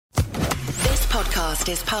podcast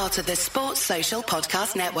is part of the Sports Social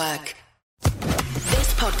Podcast Network.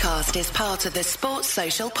 This podcast is part of the Sports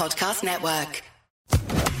Social Podcast Network.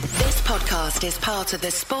 This podcast is part of the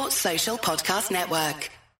Sports Social Podcast Network.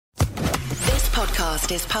 This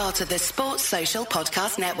podcast is part of the Sports Social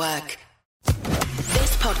Podcast Network.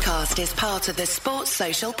 This podcast is part of the Sports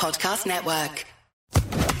Social Podcast Network.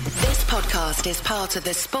 This podcast is part of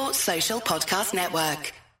the Sports Social Podcast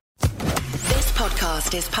Network. This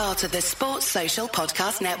podcast is part of the Sports Social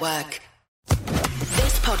Podcast Network.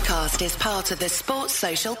 This podcast is part of the Sports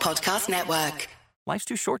Social Podcast Network. Life's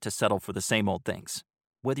too short to settle for the same old things.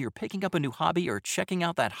 Whether you're picking up a new hobby or checking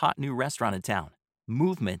out that hot new restaurant in town,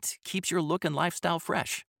 Movement keeps your look and lifestyle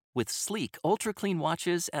fresh. With sleek, ultra-clean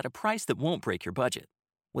watches at a price that won't break your budget.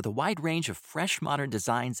 With a wide range of fresh, modern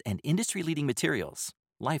designs and industry-leading materials,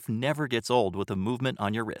 life never gets old with a Movement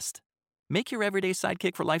on your wrist. Make your everyday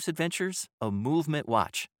sidekick for life's adventures a Movement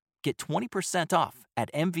watch. Get 20% off at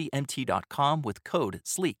MVMT.com with code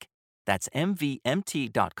SLEEK. That's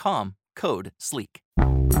MVMT.com, code SLEEK.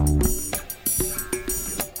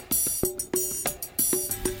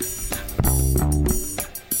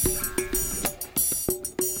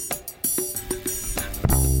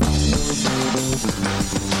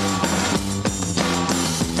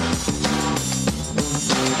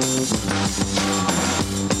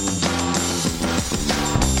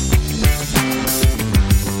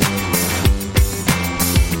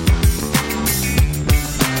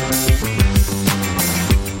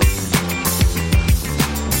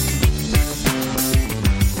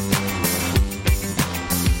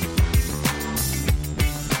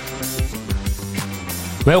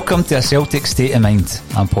 Welcome to A Celtic State of Mind.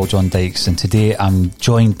 I'm Paul John Dykes, and today I'm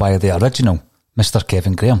joined by the original, Mr.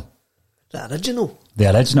 Kevin Graham. The original?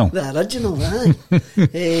 The original, aye.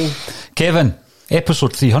 Kevin,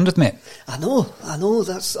 episode 300, mate. I know,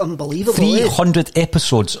 that's unbelievable. 300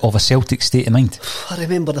 episodes of A Celtic State of Mind. I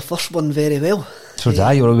remember the first one very well. So did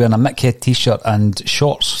I. You were wearing a Mickhead t-shirt and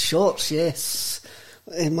shorts. Shorts, yes.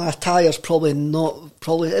 My attire's probably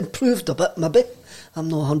improved a bit, maybe. I'm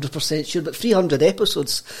not 100% sure, but 300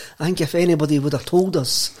 episodes. I think if anybody would have told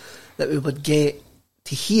us that we would get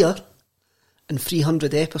to here in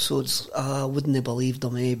 300 episodes, I wouldn't have believed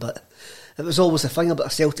them, But it was always the thing about A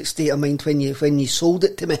Celtic State of Mind when you sold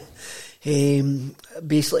it to me.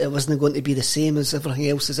 Basically, it wasn't going to be the same as everything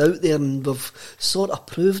else is out there, and we've sort of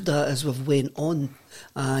proved that as we've went on.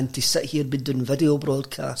 And to sit here, be doing video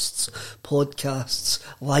broadcasts, podcasts,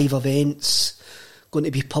 live events, going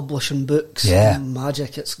to be publishing books. Yeah.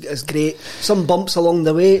 Magic. It's great. Some bumps along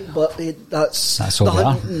the way, but that's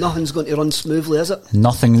nothing's going to run smoothly, is it?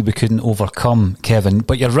 Nothing that we couldn't overcome, Kevin.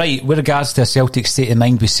 But you're right, with regards to A Celtic State of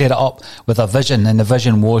Mind, we set it up with a vision, and the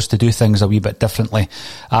vision was to do things a wee bit differently.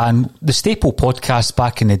 And the staple podcast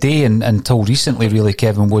back in the day, and until recently really,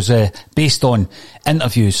 Kevin, was based on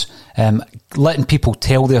interviews, letting people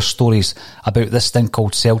tell their stories about this thing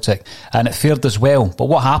called Celtic, and it fared as well. But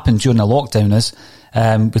what happened during the lockdown is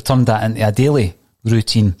we turned that into a daily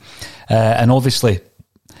routine, and obviously,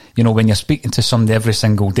 you know, when you're speaking to somebody every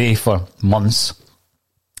single day for months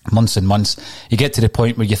and months, you get to the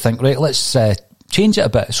point where you think, right, let's change it a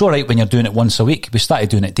bit. It's all right when you're doing it once a week. We started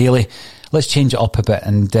doing it daily. Let's change it up a bit.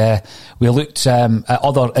 And we looked at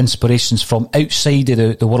other inspirations from outside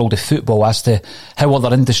of the world of football as to how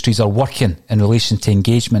other industries are working in relation to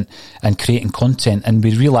engagement and creating content. And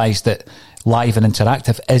we realised that live and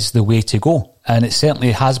interactive is the way to go. And it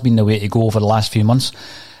certainly has been the way to go over the last few months.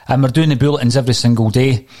 And we're doing the bulletins every single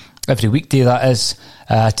day, every weekday that is.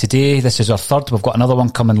 Today, this is our third. We've got another one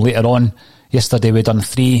coming later on. Yesterday we done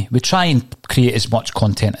 3. We try and create as much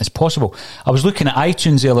content as possible. I was looking at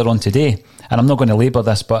iTunes earlier on today, and I'm not going to labour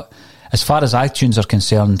this, but as far as iTunes are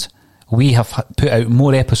concerned, we have put out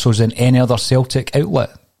more episodes than any other Celtic outlet.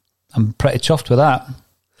 I'm pretty chuffed with that.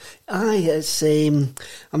 Aye, it's.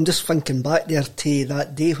 I'm just thinking back there to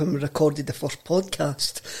that day when we recorded the first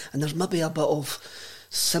podcast, and there's maybe a bit of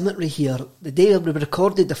symmetry here. The day we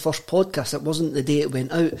recorded the first podcast, it wasn't the day it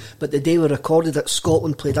went out, but the day we recorded it,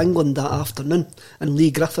 Scotland played England that afternoon, and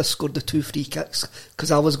Lee Griffiths scored the 2 free kicks,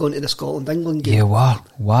 because I was going to the Scotland-England game. You were?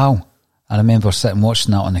 Wow. I remember sitting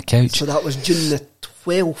watching that on the couch. So that was June the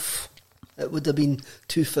 12th. It would have been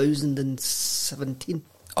 2017.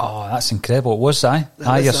 Oh, that's incredible. It was,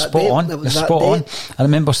 you're spot on. You're spot on. I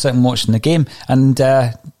remember sitting watching the game, and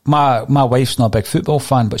my wife's not a big football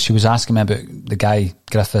fan, but she was asking me about the guy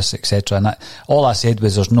Griffiths, etc. And all I said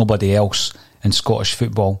was there's nobody else in Scottish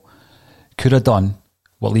football could have done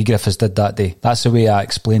what Lee Griffiths did that day. That's the way I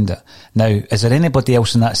explained it. Now, is there anybody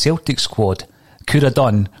else in that Celtic squad could have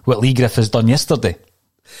done what Lee Griffiths done yesterday?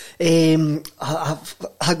 I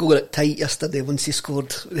got it tight yesterday once he scored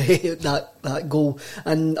that goal,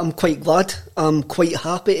 and I'm quite glad. I'm quite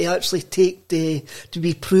happy to actually to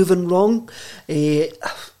be proven wrong.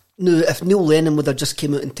 Now, if Neil Lennon would have just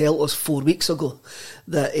came out and told us 4 weeks ago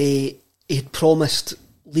that he'd promised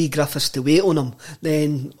Lee Griffiths to wait on him,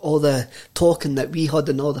 then all the talking that we had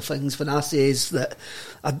and all the things when I says that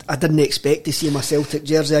I didn't expect to see my Celtic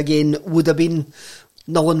jersey again would have been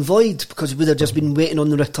null and void, because we would have just been waiting on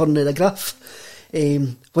the return of the Griff.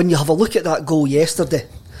 When you have a look at that goal yesterday,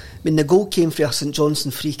 I mean, the goal came for a St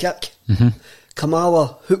Johnstone free kick.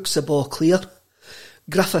 Kamala hooks the ball clear.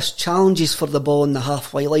 Griffiths challenges for the ball on the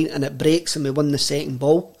halfway line and it breaks and we win the second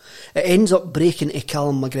ball. It ends up breaking to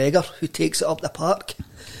Callum McGregor, who takes it up the park.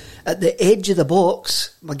 At the edge of the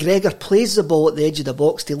box, McGregor plays the ball at the edge of the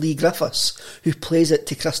box to Lee Griffiths, who plays it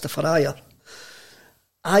to Christopher Ayer.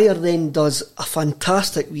 Ayer then does a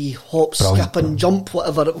fantastic wee hop, skip and jump,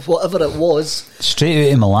 whatever it was. Straight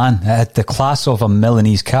out of Milan. It had the class of a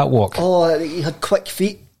Milanese catwalk. Oh, he had quick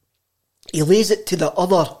feet. He lays it to the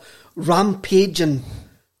other rampaging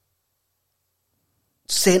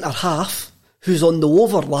centre half, who's on the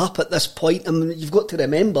overlap at this point. I mean, you've got to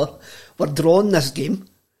remember, we're drawing this game.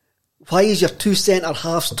 Why is your two centre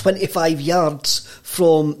halves 25 yards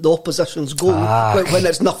from the opposition's goal when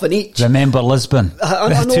it's nothing each? Remember Lisbon.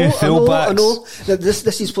 I know, two fullbacks. I know.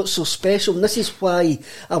 This is what's so special, and this is why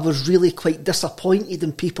I was really quite disappointed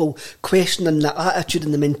in people questioning the attitude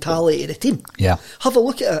and the mentality of the team. Yeah. Have a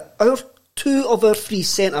look at it. Two of our three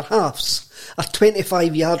centre halves are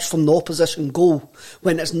 25 yards from the opposition goal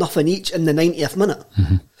when it's nothing each in the 90th minute.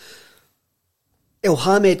 El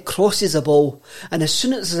Hamed crosses the ball, and as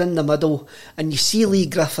soon as it's in the middle and you see Lee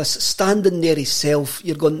Griffiths standing there himself,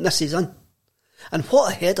 you're going, this is in. And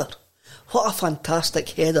what a header. What a fantastic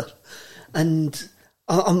header. And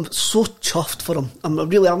I'm so chuffed for him. I'm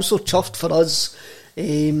so chuffed for us.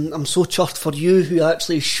 I'm so chuffed for you, who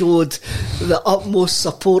actually showed the utmost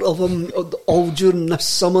support of him all during this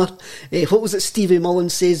summer. What was it Stevie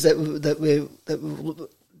Mullins says, that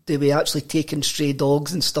we actually taking stray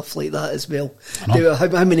dogs and stuff like that as well?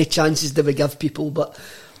 How many chances did we give people? But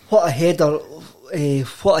what a header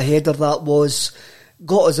that was.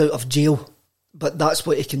 Got us out of jail, but that's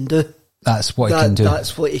what he can do. That's what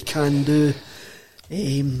he can do.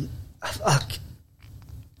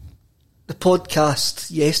 The podcast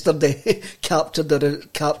yesterday captured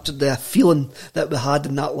the feeling that we had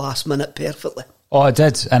in that last minute perfectly. Oh, I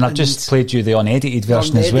did, and I've just played you the unedited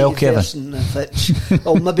version as well, Kevin.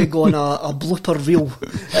 I'll maybe go on a blooper reel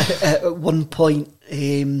at one point.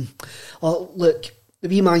 Look, the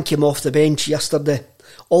wee man came off the bench yesterday.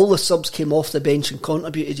 All the subs came off the bench and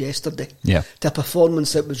contributed yesterday to a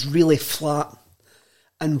performance that was really flat.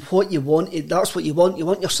 And what you wanted, that's what you want. You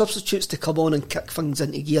want your substitutes to come on and kick things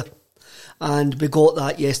into gear. And we got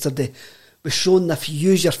that yesterday. We've shown that if you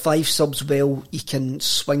use your 5 subs well, you can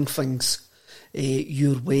swing things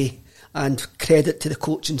your way. And credit to the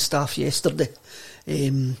coaching staff yesterday.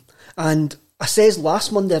 And I says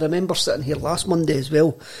last Monday, I remember sitting here last Monday as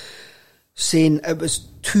well, saying it was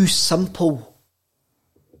too simple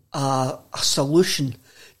a solution,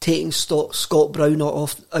 taking Scott Brown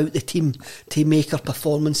out the team to make our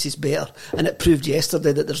performances better. And it proved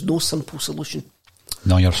yesterday that there's no simple solution.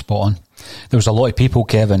 No, you're spot on. There was a lot of people,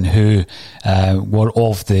 Kevin, who were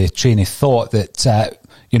of the train of thought that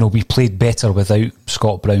we played better without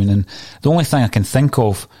Scott Brown, and the only thing I can think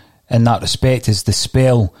of in that respect is the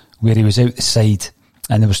spell where he was out the side,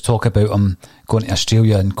 and there was talk about him going to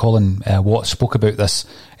Australia, and Colin Watt spoke about this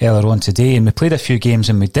earlier on today, and we played a few games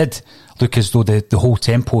and we did look as though the whole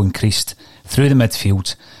tempo increased through the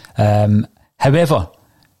midfield. However,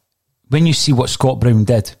 when you see what Scott Brown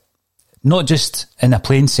did, not just in a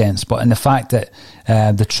playing sense, but in the fact that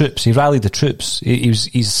he rallied the troops.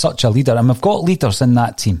 He's such a leader, and we've got leaders in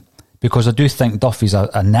that team, because I do think Duffy's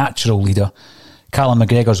a natural leader. Callum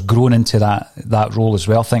McGregor's grown into that role as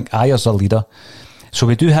well. I think Ayer's a leader. So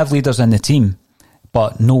we do have leaders in the team,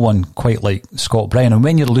 but no one quite like Scott Brown. And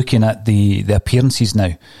when you're looking at the appearances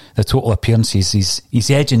now, the total appearances,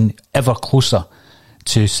 he's edging ever closer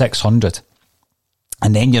to 600.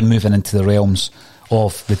 And then you're moving into the realms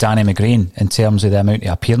of the Danny McGrain in terms of the amount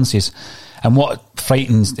of appearances. And what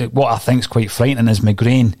I think is quite frightening is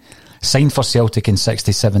McGrain signed for Celtic in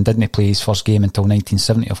 67, didn't play his first game until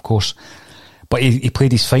 1970, of course. But he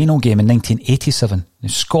played his final game in 1987. Now,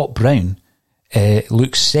 Scott Brown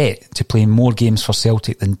looks set to play more games for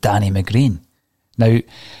Celtic than Danny McGrain. Now,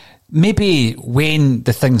 maybe when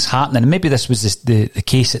the thing's happening, and maybe this was the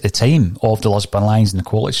case at the time of the Lisbon Lions and the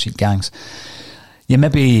Quality Street gangs, you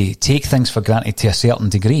maybe take things for granted to a certain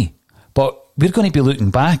degree. But we're going to be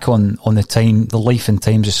looking back on the life and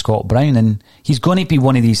times of Scott Brown, and he's going to be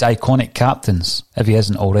one of these iconic captains, if he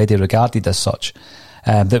isn't already regarded as such,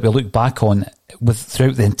 that we look back on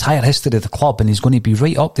throughout the entire history of the club, and he's going to be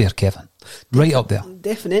right up there, Kevin. Right up there.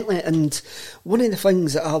 Definitely. And one of the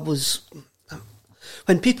things that I was...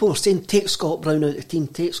 When people were saying, take Scott Brown out of the team,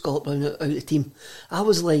 take Scott Brown out of the team, I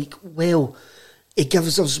was like, well, it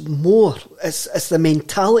gives us more. It's the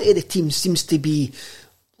mentality of the team seems to be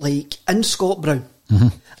like in Scott Brown. Mm-hmm.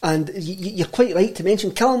 And you're quite right to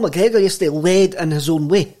mention, Callum McGregor yesterday led in his own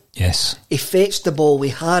way. Yes. He fetched the ball, he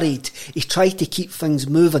harried, he tried to keep things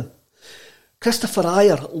moving. Christopher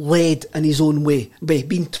Ayer led in his own way, by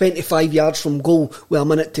being 25 yards from goal with a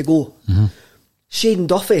minute to go. Mm-hmm. Shane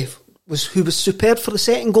Duffy, who was superb for the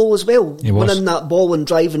second goal as well, winning that ball and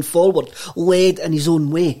driving forward, led in his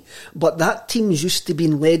own way. But that team's used to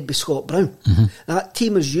being led by Scott Brown. Mm-hmm. That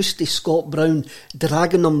team is used to Scott Brown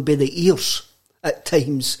dragging them by the ears at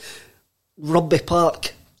times. Rugby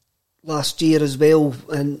Park last year as well,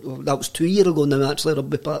 and that was 2 years ago now actually,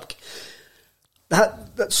 Rugby Park.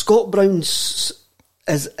 That Scott Brown's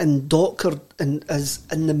is indoctored and is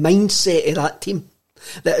in the mindset of that team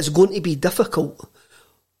that it's going to be difficult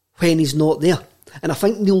when he's not there. And I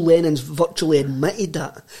think Neil Lennon's virtually admitted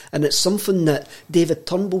that, and it's something that David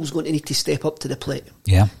Turnbull's going to need to step up to the plate.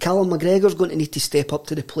 Yeah. Callum McGregor's going to need to step up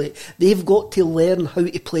to the plate. They've got to learn how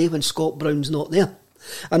to play when Scott Brown's not there.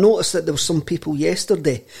 I noticed that there were some people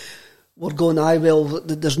yesterday were going,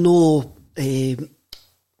 there's no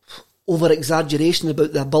over-exaggeration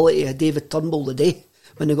about the ability of David Turnbull today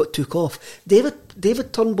when he got took off.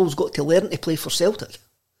 David Turnbull's got to learn to play for Celtic.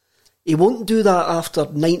 He won't do that after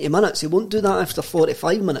 90 minutes. He won't do that after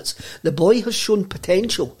 45 minutes. The boy has shown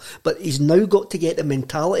potential, but he's now got to get the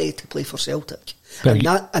mentality to play for Celtic. And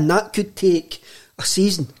that could take a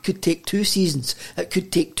season, could take 2 seasons, it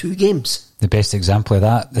could take 2 games. The best example of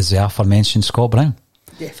that is the aforementioned Scott Brown.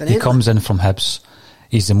 Definitely. He comes in from Hibs.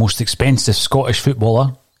 He's the most expensive Scottish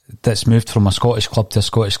footballer that's moved from a Scottish club to a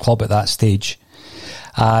Scottish club at that stage.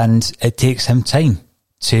 And it takes him time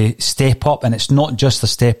to step up, and it's not just a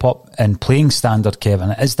step up in playing standard,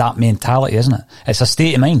 Kevin. It is that mentality, isn't it? It's a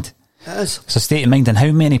state of mind. It is. It's a state of mind, and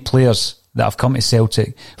how many players that have come to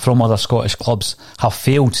Celtic from other Scottish clubs have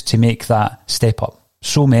failed to make that step up?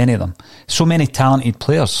 So many of them. So many talented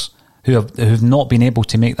players who've not been able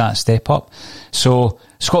to make that step up. So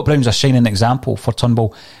Scott Brown's a shining example for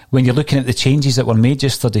Turnbull. When you're looking at the changes that were made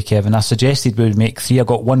yesterday, Kevin, I suggested we would make 3. I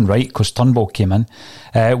got 1 right because Turnbull came in.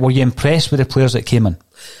 Were you impressed with the players that came in?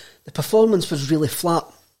 The performance was really flat.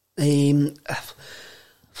 When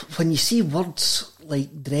you see words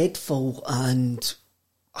like dreadful and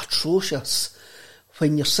atrocious,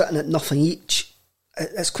 when you're sitting at nothing each,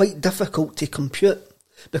 it's quite difficult to compute.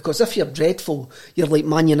 Because if you're dreadful, you're like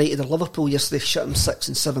Man United or Liverpool yesterday, shut them 6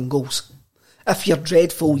 and 7 goals. If you're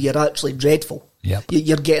dreadful, you're actually dreadful. Yep.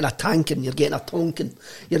 You're getting a tanking, you're getting a tonking,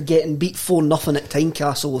 you're getting beat 4-0 at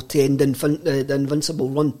Tynecastle to end the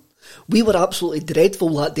invincible run. We were absolutely dreadful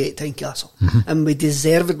that day at Tynecastle, and we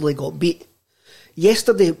deservedly got beat.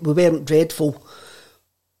 Yesterday we weren't dreadful.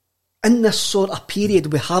 In this sort of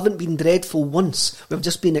period, we haven't been dreadful once. We've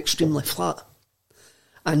just been extremely flat.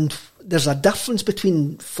 And there's a difference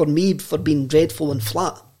between, for me, for being dreadful and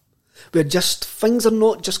flat. Things are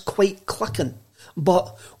not just quite clicking,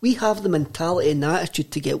 but we have the mentality and the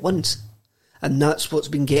attitude to get wins. And that's what's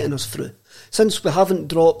been getting us through. Since we haven't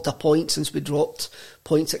dropped a point, since we dropped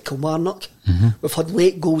points at Kilmarnock, we've had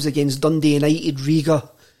late goals against Dundee United, Riga,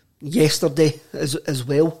 yesterday as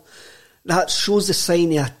well. That shows the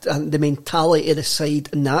sign of the mentality of the side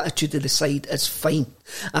and the attitude of the side is fine.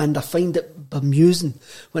 And I find it bemusing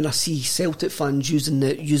when I see Celtic fans using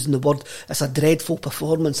the word, it's a dreadful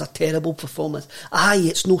performance, a terrible performance. Aye,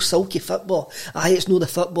 it's no silky football. Aye, it's no the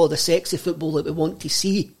football, the sexy football that we want to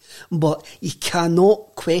see. But you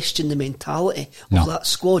cannot question the mentality of that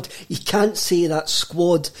squad. You can't say that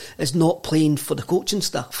squad is not playing for the coaching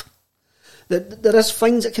staff. There is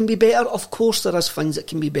things that can be better. Of course there is things that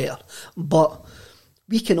can be better. But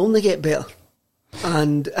we can only get better.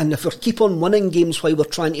 And if we keep on winning games while we're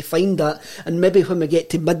trying to find that, and maybe when we get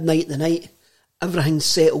to midnight the night, everything's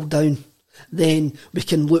settled down, then we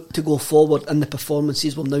can look to go forward and the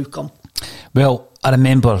performances will now come. Well, I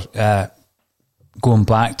remember going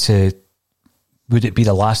back to, would it be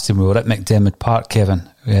the last time we were at McDiarmid Park, Kevin?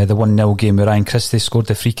 The 1-0 game where Ryan Christie scored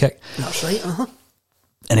the free kick. That's right,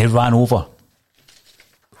 And he ran over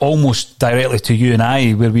almost directly to you and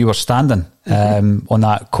I where we were standing on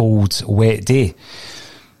that cold, wet day.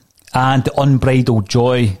 And the unbridled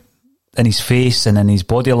joy in his face and in his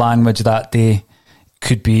body language that day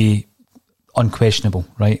could be unquestionable,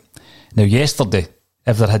 right? Now, yesterday,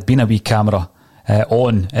 if there had been a wee camera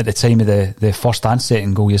on at the time of the first and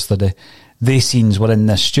second goal yesterday, they scenes were in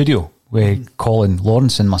this studio with Colin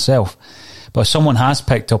Lawrence and myself. But someone has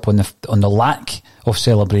picked up on the lack of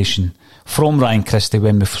celebration from Ryan Christie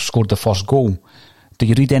when we scored the first goal. Do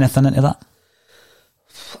you read anything into that?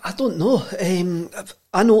 I don't know.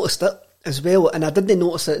 I noticed it as well, and I didn't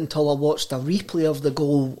notice it until I watched a replay of the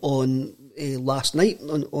goal on last night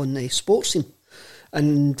on Sports Scene,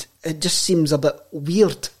 and it just seems a bit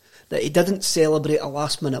weird that he didn't celebrate a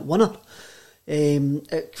last minute winner.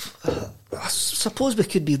 I suppose we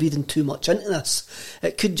could be reading too much into this.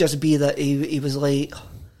 It could just be that he was like,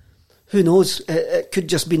 who knows, it could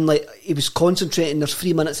just been like he was concentrating, there's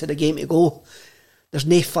 3 minutes of the game to go, there's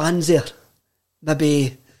no fans there,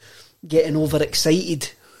 maybe getting overexcited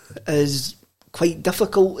is quite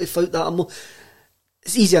difficult without that.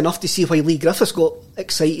 It's easy enough to see why Lee Griffiths got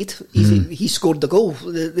excited. He scored the goal.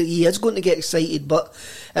 He is going to get excited, but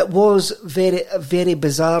it was a very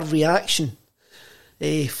bizarre reaction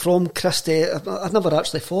from Christie. I never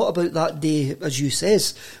actually thought about that day, as you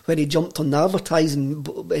says, when he jumped on the advertising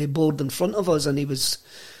board in front of us, and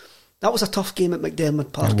that was a tough game at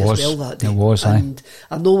McDermott Park as well that day. It was, and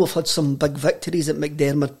I know we've had some big victories at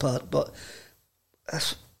McDermott Park, but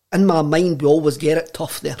in my mind we always get it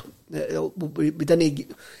tough there. We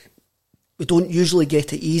don't usually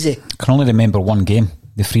get it easy. I can only remember one game,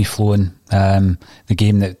 the free-flowing, the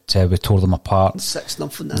game that we tore them apart.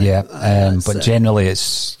 6-0. Yeah, but generally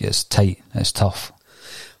it's tight, it's tough.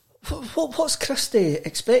 What's Christie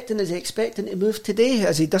expecting? Is he expecting to move today?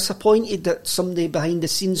 Is he disappointed that somebody behind the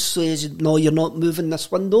scenes says, no, you're not moving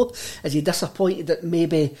this window? Is he disappointed that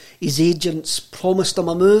maybe his agents promised him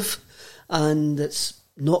a move and it's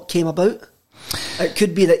not came about? It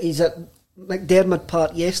could be that he's at McDermott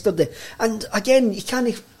Park yesterday. And again, you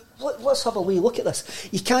can't. Let's have a wee look at this.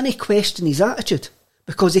 You can't question his attitude,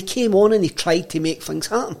 because he came on and he tried to make things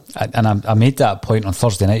happen. And I made that point on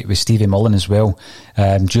Thursday night with Stevie Mullen as well,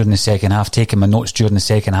 during the second half, taking my notes during the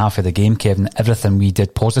second half of the game, Kevin. Everything we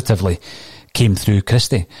did positively came through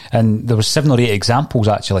Christie. And there were 7 or 8 examples,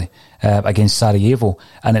 actually, against Sarajevo.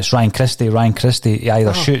 And it's Ryan Christie. He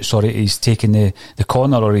either shoots or he's taking the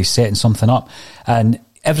corner or he's setting something up. And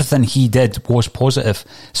everything he did was positive.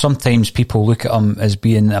 Sometimes people look at him as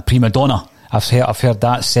being a prima donna. I've heard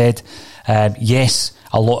that said. Yes,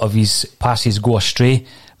 a lot of his passes go astray,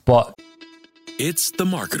 but... It's the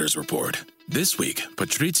Marketer's Report. This week,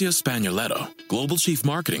 Patrizio Spagnoletto, Global Chief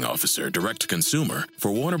Marketing Officer, Direct to Consumer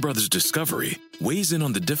for Warner Brothers Discovery, weighs in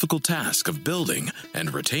on the difficult task of building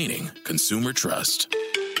and retaining consumer trust.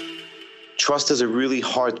 Trust is a really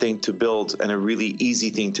hard thing to build and a really easy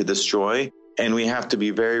thing to destroy, and we have to be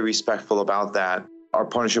very respectful about that. Our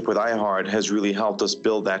partnership with iHeart has really helped us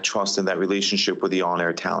build that trust and that relationship with the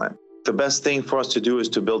on-air talent. The best thing for us to do is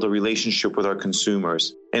to build a relationship with our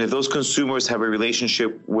consumers. And if those consumers have a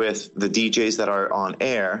relationship with the DJs that are on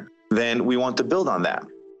air, then we want to build on that.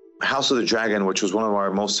 House of the Dragon, which was one of our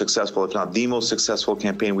most successful, if not the most successful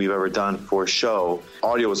campaign we've ever done for a show,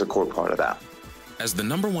 audio was a core part of that. As the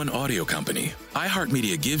 #1 audio company,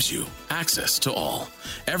 iHeartMedia gives you access to all.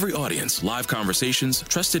 Every audience, live conversations,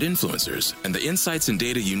 trusted influencers, and the insights and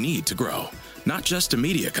data you need to grow. Not just a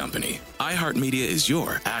media company, iHeartMedia is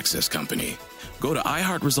your access company. Go to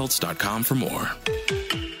iHeartResults.com for more.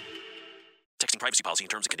 Texting privacy policy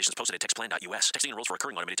and terms and conditions posted at textplan.us. Texting enrolls for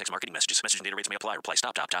recurring automated text marketing messages. Message and data rates may apply. Reply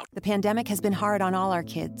stop, opt out. The pandemic has been hard on all our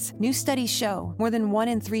kids. New studies show more than 1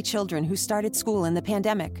 in 3 children who started school in the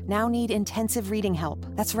pandemic now need intensive reading help.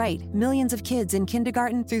 That's right. Millions of kids in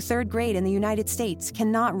kindergarten through 3rd grade in the United States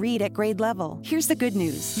cannot read at grade level. Here's the good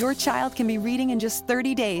news. Your child can be reading in just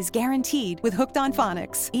 30 days, guaranteed, with Hooked on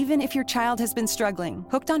Phonics. Even if your child has been struggling,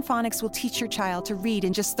 Hooked on Phonics will teach your child to read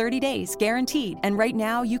in just 30 days, guaranteed. And right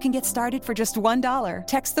now, you can get started for just $1.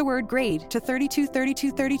 Text the word GRADE to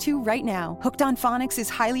 323232 right now. Hooked on Phonics is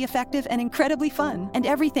highly effective and incredibly fun, and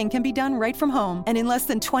everything can be done right from home and in less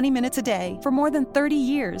than 20 minutes a day for more than 30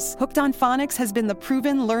 years. Hooked on Phonics has been the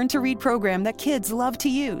proven learn-to-read program that kids love to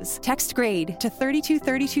use. Text GRADE to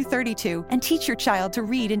 323232 and teach your child to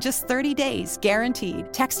read in just 30 days,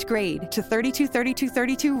 guaranteed. Text GRADE to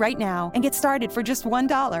 323232 right now and get started for just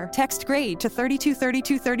 $1. Text GRADE to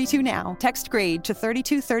 323232 now. Text GRADE to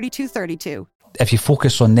 323232. If you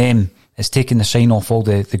focus on them, it's taking the shine off all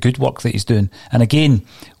the good work that he's doing. And again,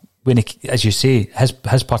 when he, as you say,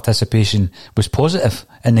 his participation was positive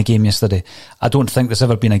in the game yesterday. I don't think there's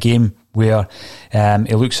ever been a game where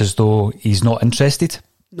he looks as though he's not interested.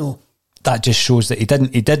 No. That just shows that he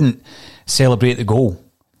didn't celebrate the goal.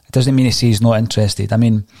 It doesn't mean to say he's not interested. I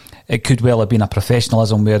mean, it could well have been a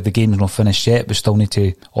professionalism where the game's not finished yet. We still need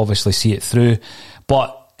to obviously see it through.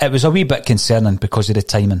 But it was a wee bit concerning because of the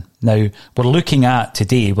timing. Now, we're looking at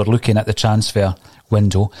the transfer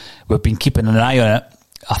window. We've been keeping an eye on it.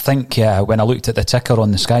 I think when I looked at the ticker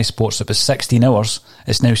on the Sky Sports, it was 16 hours.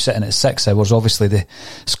 It's now sitting at 6 hours. Obviously, the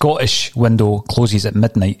Scottish window closes at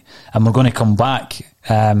midnight, and we're going to come back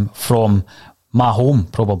from my home,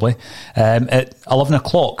 probably, at 11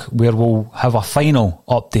 o'clock, where we'll have a final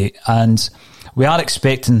update. And we are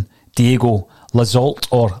expecting Diego Lazolt,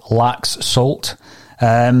 or Lax Salt,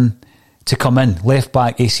 to come in, left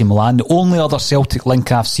back AC Milan. The only other Celtic link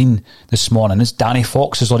I've seen this morning is Danny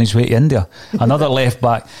Fox is on his way to India, another left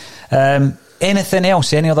back. Anything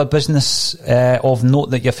else, any other business of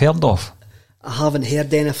note that you've heard of? I haven't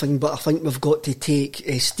heard anything, but I think we've got to take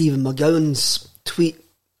Stephen McGowan's tweet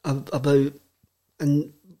about,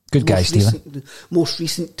 and good guy, Stephen. Most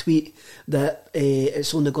recent tweet that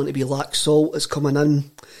it's only going to be Lax Salt is coming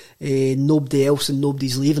in, nobody else, and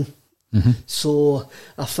nobody's leaving. Mm-hmm. So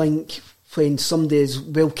I think when somebody is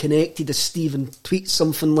well connected as Stephen tweets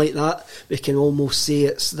something like that, we can almost say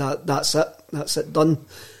that's it done.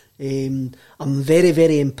 I'm very,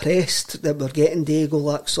 very impressed that we're getting Diego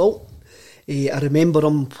Lax Salt. I remember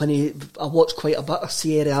him when I watched quite a bit of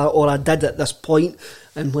Serie A, or I did at this point,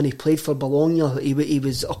 and when he played for Bologna, he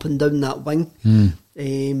was up and down that wing.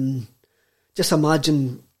 Just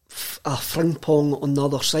imagine a Frimpong on the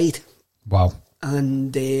other side. Wow.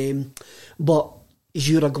 And but he's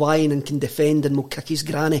Uruguayan and can defend and will kick his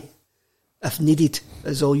granny if needed,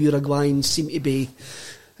 as all Uruguayans seem to be.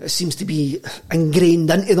 It seems to be ingrained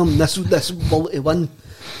into them, this will to win.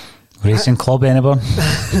 Racing club, anyone?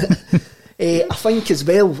 I think as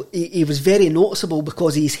well, he was very noticeable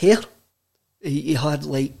because of his hair. He had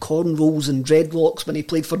like cornrows and dreadlocks when he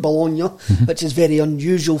played for Bologna, which is very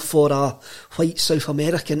unusual for a white South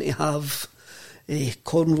American to have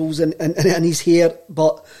cornrows in his hair.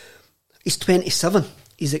 But he's 27,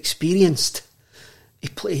 he's experienced,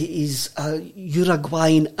 he's a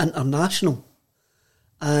Uruguayan international.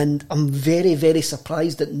 And I'm very, very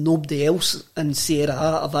surprised that nobody else in Serie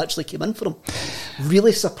A have actually come in for him.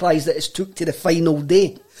 Really surprised that it's took to the final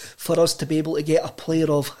day for us to be able to get a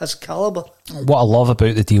player of his calibre. What I love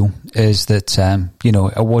about the deal is that,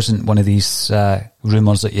 it wasn't one of these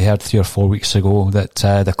rumours that you heard 3 or 4 weeks ago that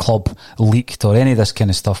the club leaked or any of this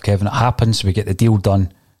kind of stuff, Kevin. It happens, we get the deal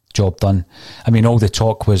done, job done. I mean, all the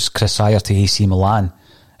talk was Chris Ayer to AC Milan,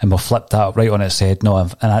 and we flipped that right on its head. No, in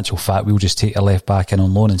actual fact, we'll just take a left back in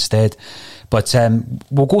on loan instead. But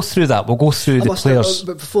we'll go through that. We'll go through the players.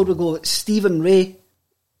 But before we go, Stephen Ray,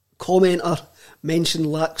 commenter,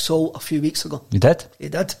 mentioned Lax Salt a few weeks ago. You did? He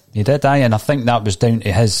did. He did, aye. And I think that was down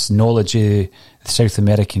to his knowledge of the South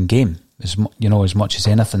American game, as much as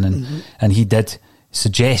anything. And he did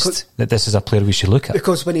suggest that this is a player we should look at.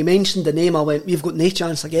 Because when he mentioned the name, I went, we've got no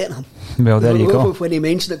chance of getting him. Well, there you go. When he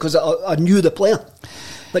mentioned it, because I knew the player.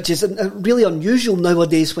 Which is really unusual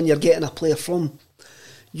nowadays when you're getting a player from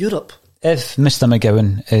Europe. If Mr.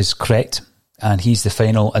 McGowan is correct, and he's the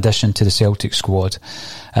final addition to the Celtic squad,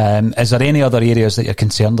 is there any other areas that you're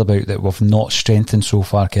concerned about that we've not strengthened so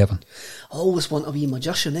far, Kevin? I always want a wee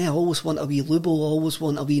magician, I always want a wee Lubo, I always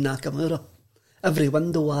want a wee Nakamura. Every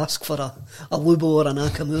window I ask for a Lubo or a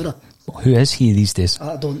Nakamura. Who is he these days?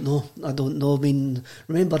 I don't know. I mean,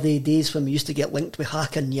 remember the days when we used to get linked with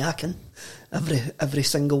Hakan Yakin? Every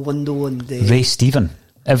single window. And Ray Stephen.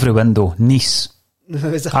 Every window. Nice.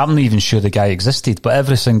 I'm not even sure the guy existed, but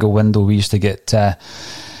every single window we used to get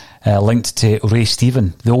linked to Ray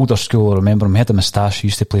Stephen. The older school, I remember him, he had a moustache, he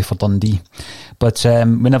used to play for Dundee. But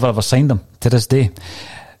we never ever signed him to this day.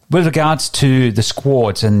 With regards to the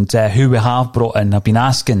squad and who we have brought in, I've been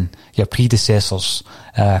asking your predecessors,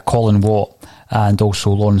 Colin Watt and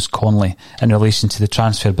also Lawrence Conley, in relation to the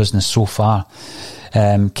transfer business so far,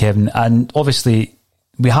 Kevin. And obviously,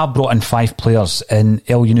 we have brought in 5 players in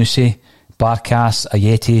El Yunusi, Barkas,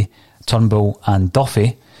 Ayeti, Turnbull and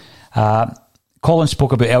Duffy. Colin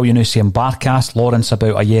spoke about El Yunusi and Barkas, Lawrence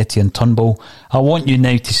about Ayeti and Turnbull. I want you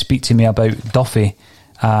now to speak to me about Duffy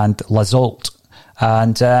and Lazolt.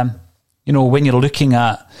 And, when you're looking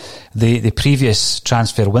at the previous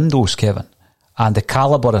transfer windows, Kevin, and the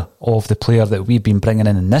calibre of the player that we've been bringing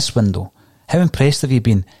in this window, how impressed have you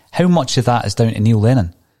been? How much of that is down to Neil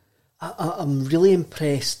Lennon? I'm really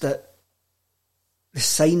impressed that the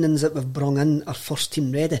signings that we've brought in are first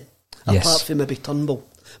team ready, apart from maybe Turnbull.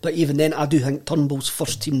 But even then, I do think Turnbull's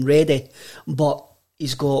first team ready, but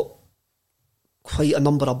he's got quite a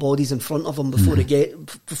number of bodies in front of him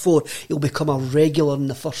before he'll become a regular in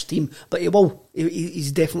the first team. But he will.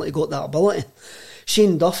 He's definitely got that ability.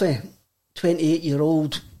 Shane Duffy,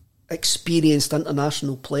 28-year-old, experienced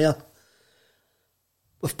international player.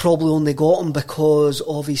 We've probably only got him because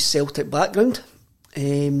of his Celtic background.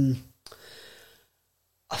 Again,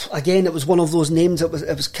 it was one of those names that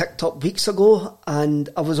it was kicked up weeks ago, and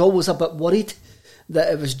I was always a bit worried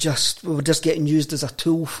that we were just getting used as a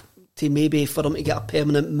tool to maybe for him to get a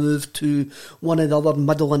permanent move to one of the other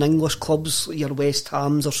middle and English clubs, your West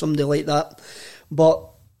Hams or somebody like that. But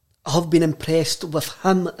I have been impressed with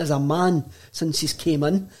him as a man since he's came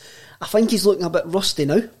in. I think he's looking a bit rusty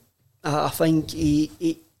now. I think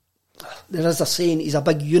there is a saying, he's a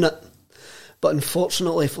big unit. But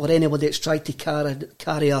unfortunately for anybody that's tried to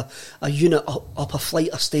carry a unit up a flight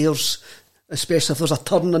of stairs, especially if there's a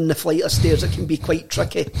turn in the flight of stairs, it can be quite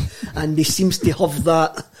tricky. And he seems to have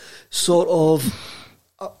that sort of,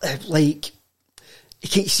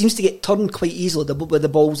 he seems to get turned quite easily with the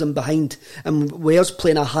balls in behind. And where's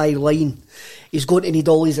playing a high line, he's going to need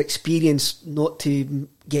all his experience not to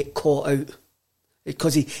get caught out.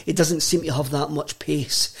 Because he doesn't seem to have that much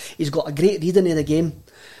pace. He's got a great reading of the game.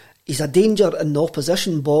 He's a danger in the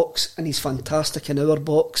opposition box, and he's fantastic in our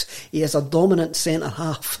box. He is a dominant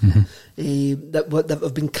centre-half that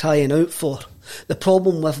we've been crying out for. The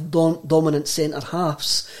problem with dominant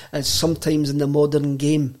centre-halves is sometimes in the modern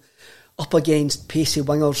game, up against pacey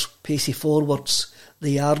wingers, pacey forwards,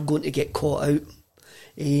 they are going to get caught out.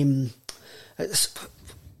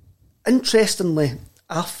 Interestingly,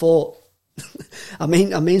 I thought, I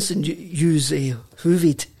mentioned use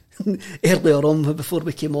Hoovid earlier on before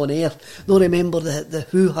we came on air. Don't remember the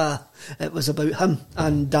hoo-ha it was about him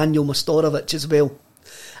and Daniel Mastorovic as well.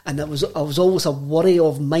 And I was always a worry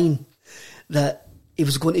of mine that he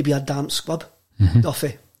was going to be a damp squib,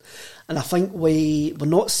 Duffy. And I think we're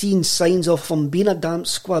not seeing signs of him being a damp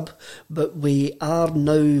squib, but we are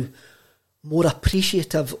now more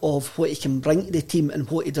appreciative of what he can bring to the team and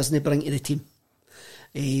what he doesn't bring to the team.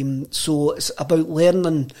 So it's about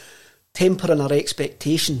learning, tempering our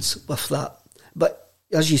expectations with that. But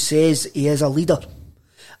as you says, he is a leader.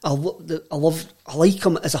 I like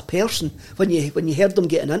him as a person. When you heard him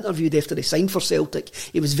getting interviewed after he signed for Celtic,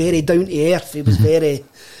 he was very down to earth. He was very.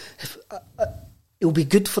 He'll be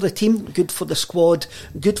good for the team, good for the squad,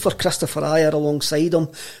 good for Christopher Ajer alongside him,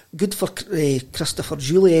 good for Christopher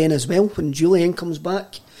Jullien as well when Jullien comes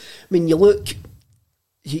back. I mean, you look.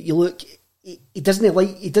 He doesn't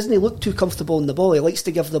look too comfortable in the ball. He likes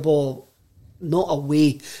to give the ball not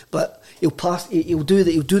away, but he'll pass. He'll do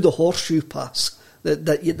the horseshoe pass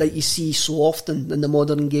that you see so often in the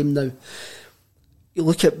modern game now. You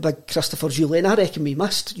look at big Christopher Jullien. I reckon we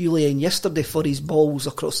missed Jullien yesterday for his balls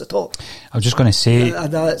across the top. I was just going to say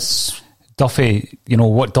that's Duffy. You know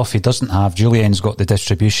what Duffy doesn't have. Jullien's got the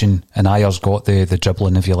distribution, and Ajer's got the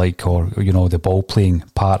dribbling, if you like, or the ball playing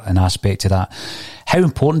part and aspect to that. How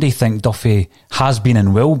important do you think Duffy has been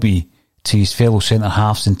and will be to his fellow centre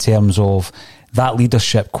halves in terms of that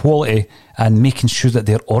leadership quality and making sure that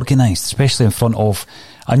they're organised, especially in front of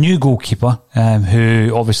a new goalkeeper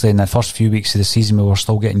who obviously in the first few weeks of the season we were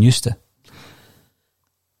still getting used to?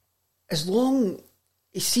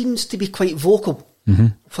 He seems to be quite vocal,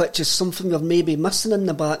 which is something we're maybe missing in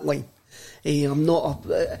the back line.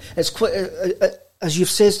 It's quite, as you've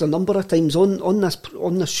said a number of times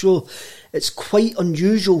on this show, it's quite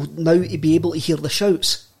unusual now to be able to hear the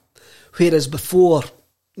shouts, whereas before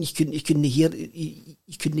you couldn't hear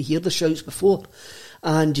the shouts before,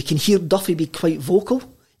 and you can hear Duffy be quite vocal.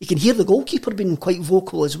 You can hear the goalkeeper being quite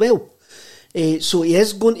vocal as well. So he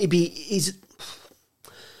is going to be.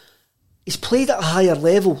 He's played at a higher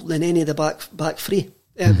level than any of the back three.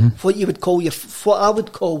 What I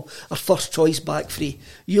would call our first choice back three,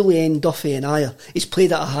 Jullien, Duffy and Ajer. He's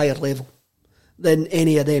played at a higher level than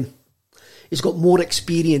any of them. He's got more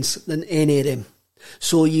experience than any of them.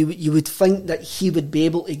 So you would think that he would be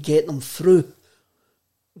able to get them through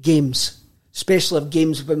games, especially if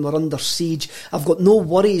games when we're under siege. I've got no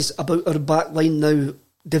worries about our back line now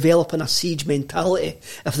developing a siege mentality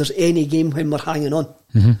if there's any game when we're hanging on.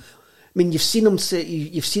 I mean, you've seen him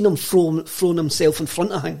thrown himself in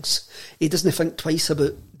front of things. He doesn't think twice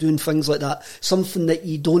about doing things like that. Something that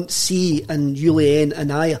you don't see in Jullien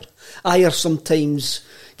and Ajer. Ajer sometimes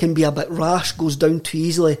can be a bit rash, goes down too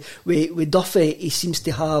easily. With Duffy, he seems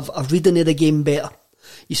to have a reading of the game better.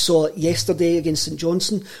 You saw it yesterday against St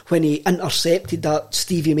Johnstone when he intercepted that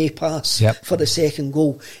Stevie May pass for the second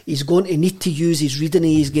goal. He's going to need to use his reading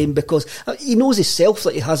of his game because he knows himself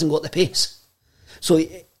that he hasn't got the pace. So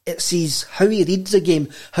it's how he reads the game,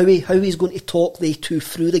 how he's going to talk the two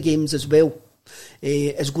through the games as well,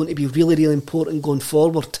 is going to be really, really important going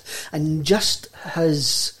forward. And just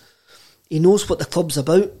he knows what the club's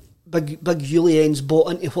about, Big Julien's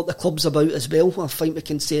bought into what the club's about as well. I think we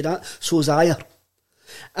can say that. So's Ayer.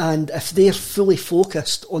 And if they're fully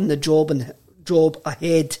focused on the job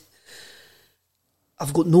ahead,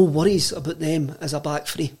 I've got no worries about them as a back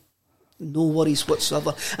three. No worries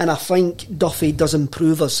whatsoever. And I think Duffy does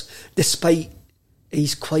improve us despite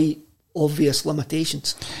his quite obvious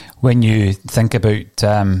limitations. When you think about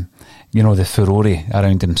the furore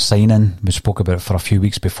around him signing, we spoke about it for a few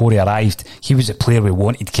weeks before he arrived. He was the player we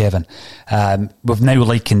wanted, Kevin. We've now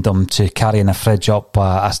likened him to carrying a fridge up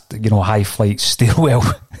a high flight stairwell.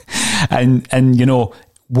 and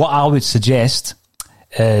what I would suggest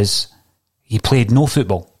is he played no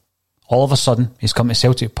football. All of a sudden he's come to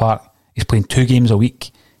Celtic Park, he's playing 2 games a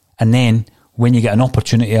week, and then when you get an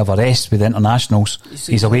opportunity of a rest with the internationals,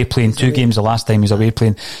 he's away playing 2 games the last time he's away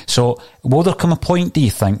playing. So will there come a point, do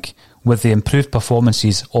you think, with the improved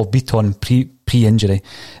performances of Beaton pre-injury,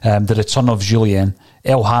 the return of Julien,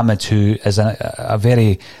 El Hamid, who is a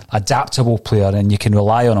very adaptable player and you can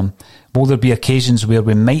rely on him, will there be occasions where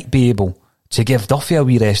we might be able to give Duffy a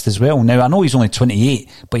wee rest as well? Now, I know he's only 28,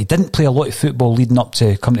 but he didn't play a lot of football leading up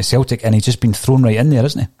to coming to Celtic, and he's just been thrown right in there,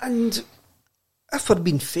 isn't he? And if we're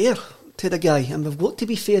being fair to the guy, and we've got to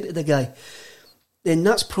be fair to the guy, then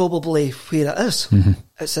that's probably where it is. Mm-hmm.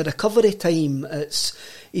 It's a recovery time.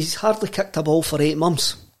 He's hardly kicked a ball for 8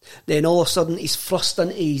 months. Then all of a sudden he's thrust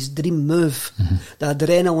into his dream move. Mm-hmm. The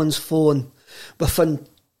adrenaline's flowing. Within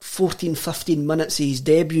 14, 15 minutes of his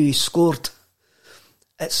debut, he scored.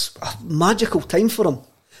 It's a magical time for him.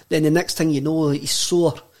 Then the next thing you know, he's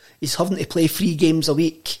sore. He's having to play 3 games a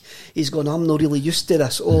week. He's going, I'm not really used to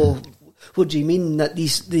this. Mm-hmm. Oh, what do you mean that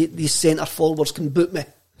these centre forwards can boot me?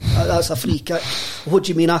 That's a free kick. What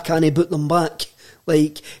do you mean I can't boot them back?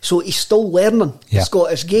 So he's still learning the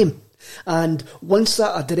Scottish game. And once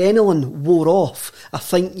that adrenaline wore off, I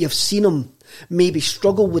think you've seen him maybe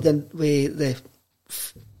struggle with a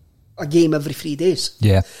game every 3 days.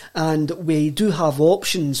 Yeah. And we do have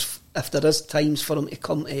options if there is times for him to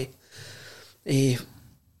come to,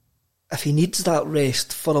 if he needs that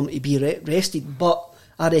rest, for him to be rested. But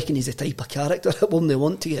I reckon he's the type of character that won't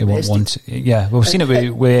want to get rested. We've seen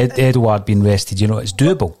it with Edouard being rested. It's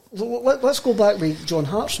doable. Let's go back with John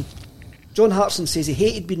Hartson. John Hartson says he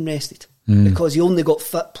hated being rested because he only got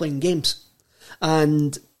fit playing games.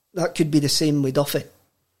 And that could be the same with Duffy.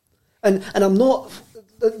 And I'm not...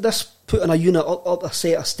 This putting a unit up a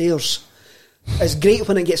set of stairs is great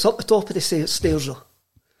when it gets up the top of the stairs, though.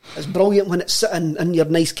 It's brilliant when it's sitting in your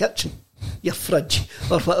nice kitchen, your fridge,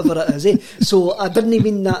 or whatever it is. So I didn't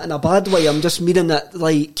mean that in a bad way. I'm just meaning it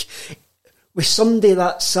like, with somebody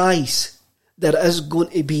that size, there is going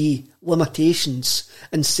to be limitations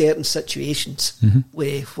in certain situations.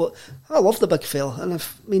 Mm-hmm. I love the big fella, and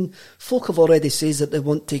folk have already said that they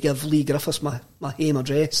want to give Lee Griffiths my home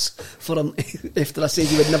address for him after I said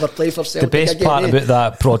he would never play for Celtic. The best part about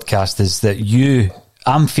that broadcast is that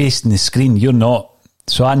I'm facing the screen, you're not.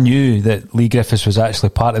 So I knew that Lee Griffiths was actually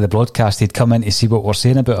part of the broadcast. He'd come in to see what we're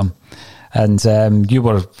saying about him. And you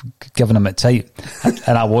were giving him it tight,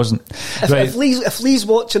 and I wasn't. If Lee's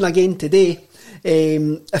watching again today,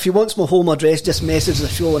 if he wants my home address, just message the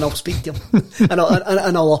show and I'll speak to him. and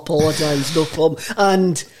I'll apologise, no problem.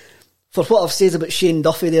 And for what I've said about Shane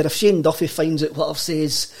Duffy there, if Shane Duffy finds out what I've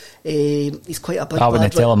said, he's quite a big I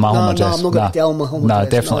wouldn't tell him my home address. I'm not going to tell him my home address. No,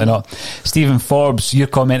 definitely not. Stephen Forbes, you're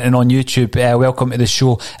commenting on YouTube. Welcome to the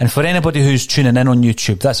show. And for anybody who's tuning in on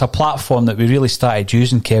YouTube, that's a platform that we really started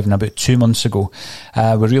using, Kevin, about 2 months ago.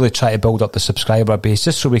 We really try to build up the subscriber base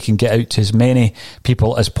just so we can get out to as many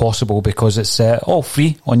people as possible, because it's all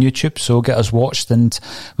free on YouTube, so get us watched, and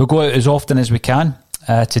we'll go out as often as we can.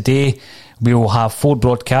 Today we will have 4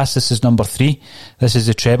 broadcasts. This is number 3. This is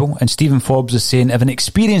the treble. And Stephen Forbes is saying, if an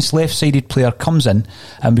experienced left-sided player comes in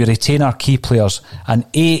and we retain our key players, an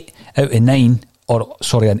 8 or 9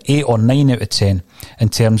 out of 10 in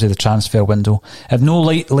terms of the transfer window. If no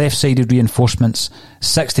left-sided reinforcements,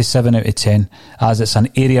 6 to 7 out of 10, as it's an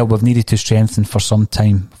area we've needed to strengthen for some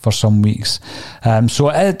time, for some weeks. When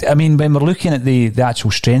we're looking at the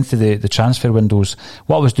actual strength of the transfer windows,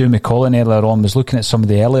 what I was doing with Colin earlier on was looking at some of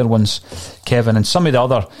the earlier ones, Kevin, and some of the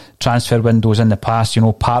other transfer windows in the past,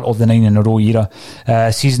 part of the 9 in a row era.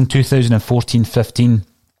 Season 2014-15,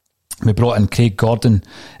 we brought in Craig Gordon,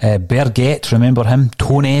 Berget, remember him,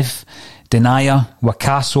 Tonev, Denaya,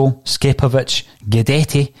 Wakaso, Skepovic,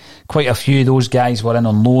 Guedetti. Quite a few of those guys were in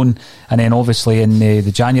on loan. And then obviously in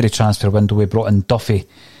the January transfer window, we brought in Duffy,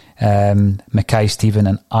 Mackay, Stephen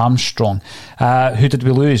and Armstrong. Who did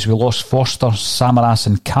we lose? We lost Forster, Samaras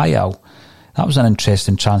and Kayal. That was an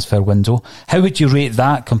interesting transfer window. How would you rate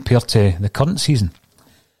that compared to the current season?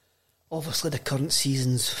 Obviously, the current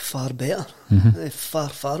season's far better.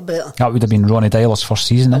 Far better. That would have been Ronnie Dyler's first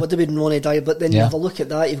season. That would have been Ronnie Dyer, but then you have a look at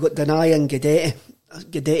that. You've got Denai and Guidetti.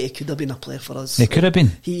 Guidetti could have been a player for us. He could have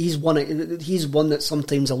been. He's one that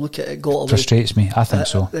sometimes I look at it, got away. Frustrates me. I think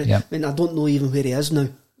so. Yeah. I mean, I don't know even where he is now.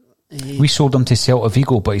 We sold him to Celta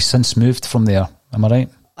Vigo, but he's since moved from there. Am I right?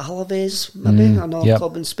 Alaves, maybe, another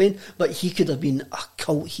club in Spain. But he could have been a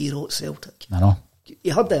cult hero at Celtic. I know. He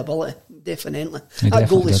had the ability, definitely. He that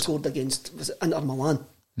goal definitely he did. scored against, was it Inter Milan?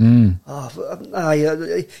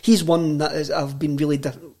 He's one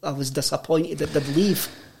that I was disappointed that did leave.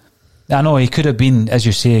 I know, he could have been, as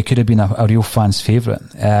you say, he could have been a real fan's favourite.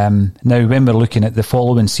 Now, when we're looking at the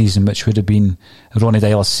following season, which would have been Ronnie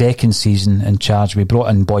Dyler's second season in charge, we brought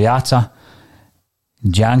in Boyata,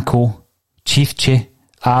 Janko, Chiefche,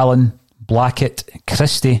 Allen, Blackett,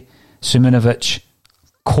 Christie, Simonovic,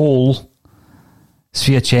 Cole,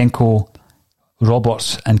 Sviatchenko,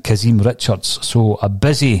 Roberts and Kazim Richards. So a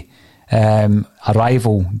busy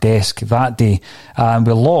arrival desk that day. And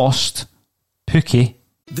we lost Pookie.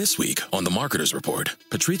 This week on The Marketer's Report,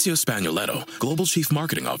 Patrizio Spagnoletto, Global Chief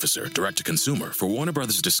Marketing Officer, Direct-to-Consumer for Warner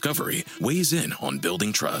Brothers Discovery, weighs in on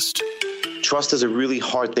building trust. Trust is a really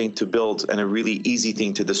hard thing to build and a really easy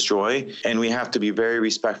thing to destroy, and we have to be very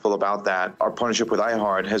respectful about that. Our partnership with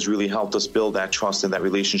iHeart has really helped us build that trust and that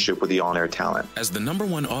relationship with the on-air talent. As the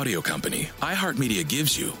 #1 audio company, iHeartMedia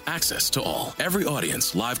gives you access to all. Every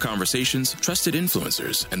audience, live conversations, trusted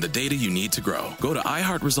influencers, and the data you need to grow. Go to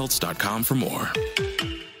iHeartResults.com for more.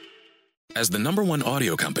 As the #1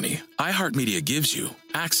 audio company, iHeartMedia gives you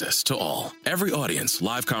access to all. Every audience,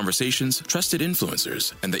 live conversations, trusted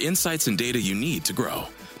influencers, and the insights and data you need to grow.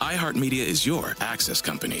 iHeartMedia is your access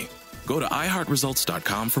company. Go to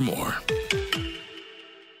iHeartResults.com for more.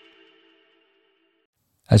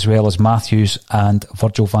 As well as Matthews and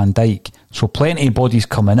Virgil van Dijk. So plenty of bodies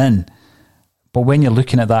coming in. But when you're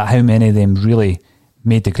looking at that, how many of them really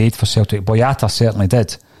made the grade for Celtic? Boyata certainly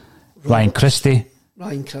did. Ryan Christie,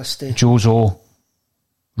 Jozo,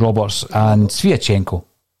 Roberts and Sviatchenko.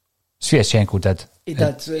 Sviatchenko did. He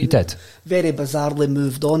did. Very bizarrely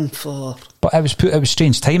moved on for... But it was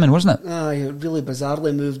strange timing, wasn't it? Aye, really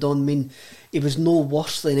bizarrely moved on. I mean, he was no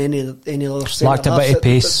worse than any other centre-half. Lacked a bit of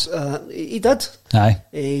pace. He did. Aye.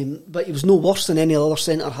 But he was no worse than any other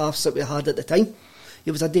centre-halves that we had at the time. He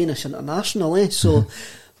was a Danish international, So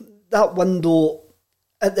that window,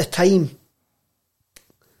 at the time...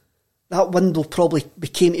 That window probably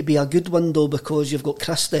became to be a good window because you've got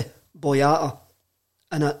Christie, Boyata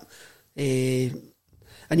in it.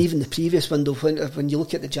 And even the previous window, when you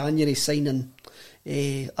look at the January signing,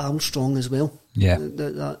 Armstrong as well. Yeah.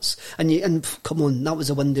 And come on, that was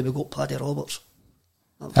the window we got Paddy Roberts.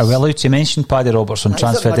 Are we allowed to mention Paddy Roberts on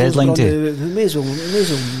transfer deadline day? May as well.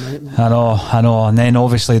 I know. And then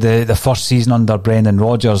obviously the first season under Brendan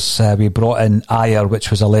Rodgers, we brought in Ayer,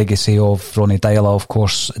 which was a legacy of Ronnie Dyler, of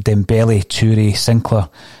course, Dembele, Toure, Sinclair,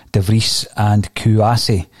 De Vries and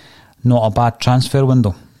Kouassi. Not a bad transfer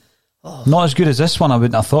window. Not as good as this one, I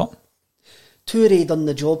wouldn't have thought. Toure done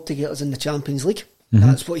the job to get us in the Champions League.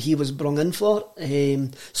 That's what he was brung in for.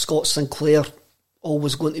 Scott Sinclair,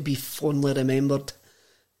 always going to be fondly remembered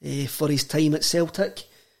for his time at Celtic.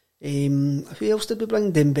 Who else did we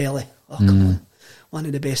bring? Dembele. Come on. One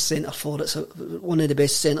of the best centre forwards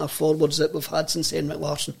that we've had since Henrik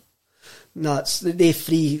Larsson. They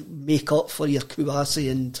three make up for your Kouassi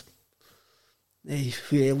and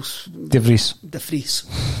who else? De Vries.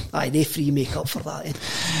 Aye, they three make up for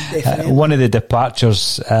that. One of the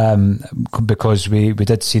departures, because we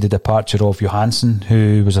did see the departure of Johansson,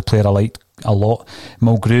 who was a player I liked a lot.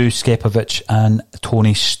 Mulgrew, Skepovic and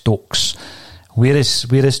Tony Stokes. Where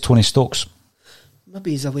is Tony Stokes?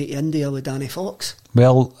 Maybe he's away to India with Danny Fox.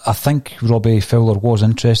 Well, I think Robbie Fowler was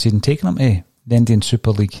interested in taking him to the Indian Super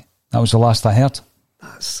League. That was the last I heard.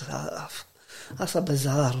 That's a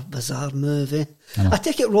bizarre move, eh? I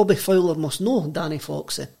take it Robbie Fowler must know Danny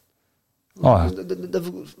Fox, eh?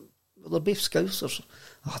 They're both Scousers.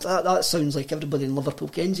 That sounds like everybody in Liverpool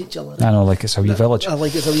kens each other. I know, like it's a wee village.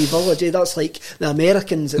 Like it's a wee village, eh? That's like the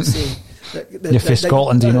Americans that say... You're from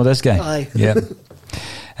Scotland, do you know this guy? Aye.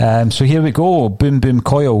 Yeah. So here we go. Boom, boom,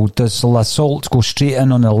 Coyle. Does Lassault go straight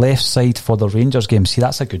in on the left side for the Rangers game? See,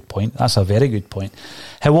 that's a good point. That's a very good point.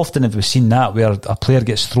 How often have we seen that where a player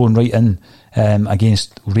gets thrown right in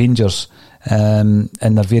against Rangers in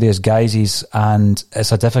their various guises, and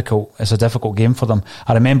it's a difficult game for them.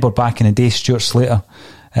 I remember back in the day, Stuart Slater,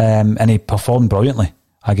 and he performed brilliantly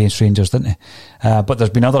against Rangers, didn't he? But there's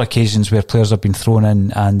been other occasions where players have been thrown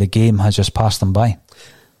in and the game has just passed them by.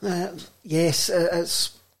 Yes,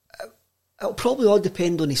 it'll probably all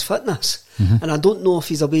depend on his fitness. And I don't know if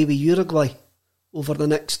he's away with Uruguay over the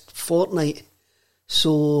next fortnight.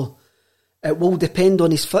 So it will depend on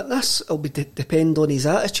his fitness. It'll depend on his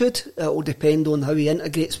attitude. It'll depend on how he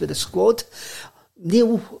integrates with the squad.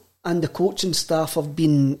 Neil and the coaching staff have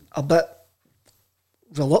been a bit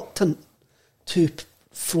reluctant to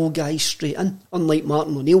throw guys straight in, unlike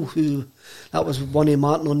Martin O'Neill, who that was one of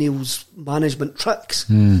Martin O'Neill's management tricks,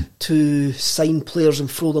 to sign players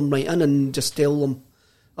and throw them right in and just tell them,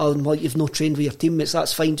 oh, well, you've no trained with your teammates,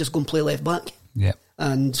 that's fine, just go and play left back. Yeah.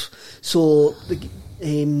 And so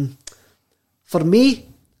for me,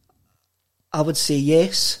 I would say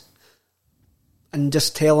yes, and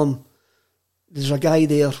just tell him there's a guy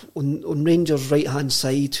there on Rangers' right hand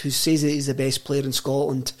side who says that he's the best player in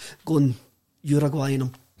Scotland. Go and Uruguay in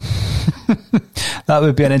him. That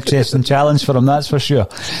would be an interesting challenge for him, that's for sure.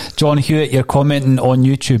 John Hewitt, you're commenting on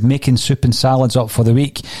YouTube, making soup and salads up for the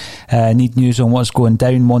week. Need news on what's going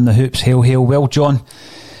down on the hoops. Hail, hail. Well, John,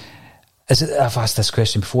 I've asked this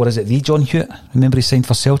question before, is it the John Hewitt? Remember he signed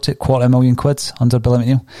for Celtic, £250,000 under Billy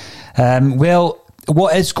McNeil? Well,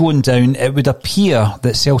 what is going down, it would appear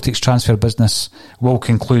that Celtic's transfer business will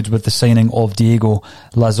conclude with the signing of Diego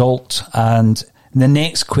Lazolt. And the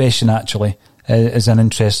next question actually is an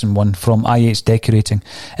interesting one from IH Decorating.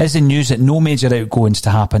 Is the news that no major outgoings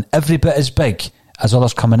to happen every bit as big as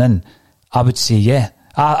others coming in? I would say yeah.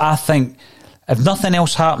 I think if nothing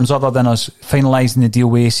else happens other than us finalising the deal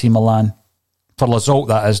with AC Milan, for Lazolt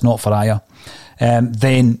that is, not for Aya,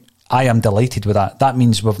 then I am delighted with that. That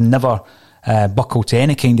means we've never buckled to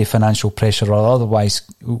any kind of financial pressure or otherwise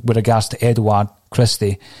with regards to Edouard,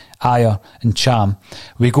 Christie, Ayer and Cham.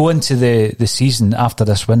 We go into the season after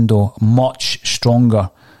this window much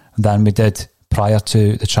stronger than we did prior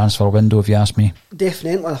to the transfer window, if you ask me.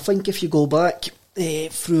 Definitely. I think if you go back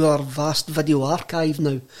through our vast video archive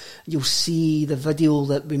now, you'll see the video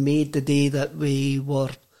that we made the day that we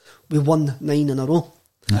won 9 in a row.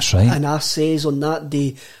 That's right. And I says on that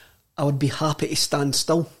day I would be happy to stand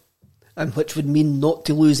still, and which would mean not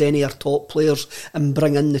to lose any of our top players and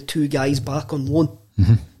bring in the 2 guys back on loan.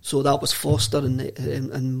 So that was Foster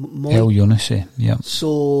and Moy. El Younussi, yeah.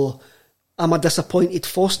 So am I disappointed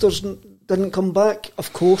Foster's didn't come back?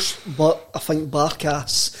 Of course, but I think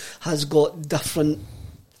Barkas has got different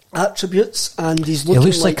attributes, and he's looking. He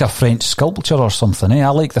looks like a French sculpture or something. I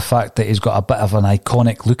like the fact that he's got a bit of an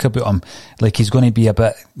iconic look about him. Like he's going to be a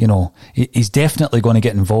bit, he's definitely going to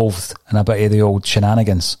get involved in a bit of the old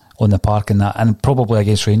shenanigans on the park and that, and probably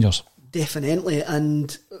against Rangers. Definitely.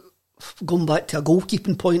 And going back to a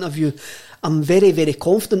goalkeeping point of view, I'm very, very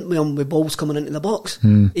confident with him with balls coming into the box.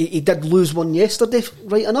 He did lose one yesterday,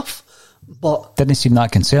 right enough, but didn't seem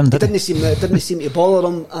that concerned, did he? Didn't seem to bother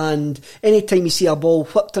him. And any time you see a ball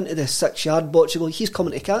whipped into the 6-yard box, you go, he's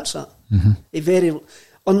coming to catch that. He very,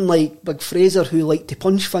 unlike Big Fraser, who liked to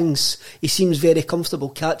punch things, he seems very comfortable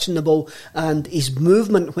catching the ball, and his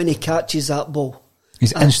movement when he catches that ball,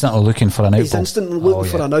 he's instantly looking for an out ball. He's instantly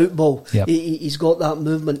looking for an out ball. Yep. He's got that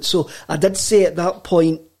movement. So I did say at that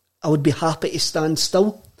point I would be happy to stand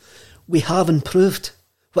still. We have improved,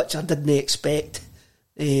 which I didn't expect,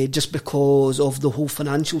 just because of the whole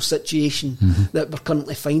financial situation that we're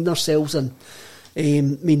currently finding ourselves in. I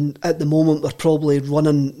mean, at the moment we're probably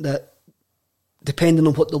running that, depending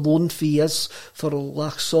on what the loan fee is for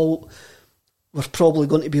Lazolt, we're probably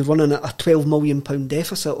going to be running at a £12 million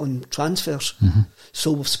deficit on transfers.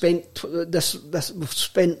 So we've spent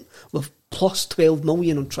we've plus 12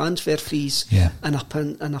 million on transfer fees in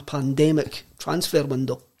a pandemic transfer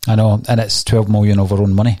window. I know, and it's 12 million of our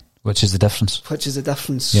own money, which is the difference.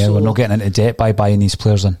 Yeah, so we're not getting into debt by buying these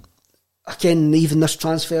players in. Again, even this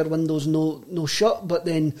transfer window's no shut, but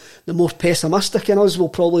then the more pessimistic in us will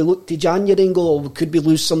probably look to January and go, could we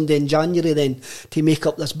lose somebody in January then to make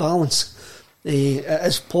up this balance? It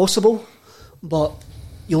is possible, but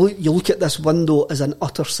you look at this window as an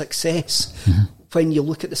utter success when you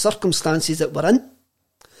look at the circumstances that we're in,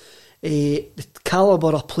 the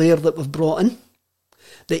calibre of player that we've brought in,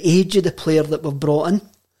 the age of the player that we've brought in,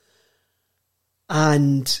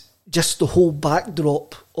 and just the whole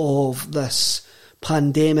backdrop of this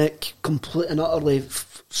pandemic, complete and utterly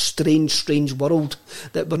strange world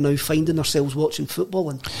that we're now finding ourselves watching football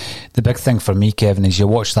in. The big thing for me, Kevin, is you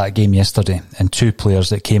watched that game yesterday and 2 players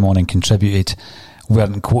that came on and contributed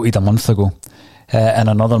weren't quoted a month ago. In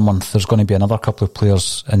another month there's going to be another couple of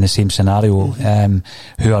players in the same scenario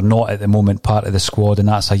who are not at the moment part of the squad, and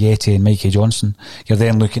that's Ayeti and Mikey Johnson. You're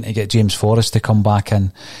then looking to get James Forrest to come back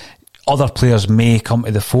in. other players may come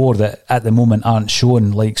to the fore that at the moment aren't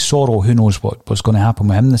shown, like Sorrow. Who knows what's going to happen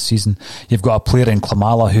with him this season? You've got a player in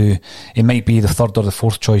Klimala who he might be the third or the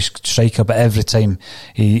fourth choice striker, but every time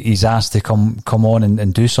he's asked to come on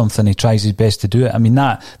and do something, he tries his best to do it. I mean,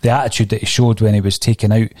 the attitude that he showed when he was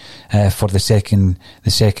taken out for the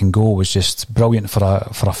second goal was just brilliant for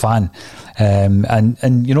a fan.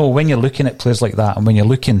 And you know, when you're looking at players like that, and when you're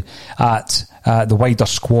looking at the wider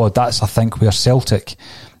squad, that's I think where Celtic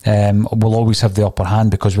will always have the upper hand,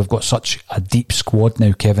 because we've got such a deep squad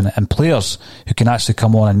now, Kevin, and players who can actually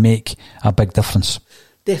come on and make a big difference.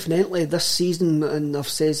 Definitely this season, and I've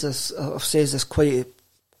said this quite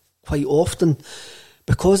often,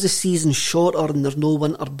 because the season's shorter and there's no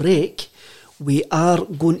winter break, we are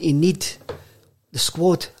going to need the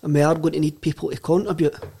squad, and we are going to need people to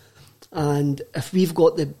contribute. And if we've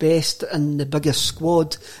got the best and the biggest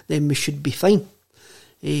squad, then we should be fine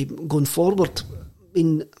going forward. I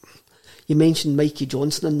mean, you mentioned Mikey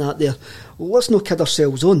Johnson and that there. Well, let's not kid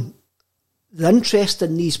ourselves on. The interest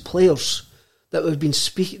in these players that we've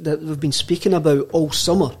been speaking about all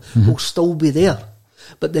summer will still be there.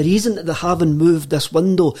 But the reason that they haven't moved this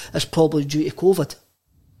window is probably due to COVID.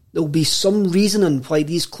 There'll be some reasoning why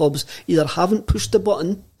these clubs either haven't pushed the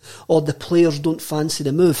button or the players don't fancy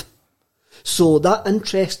the move. So that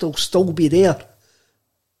interest will still be there,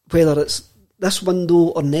 whether it's this window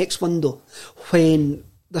or next window, when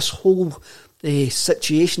this whole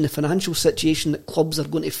situation, the financial situation that clubs are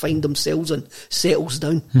going to find themselves in, settles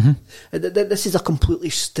down. This is a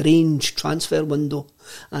completely strange transfer window,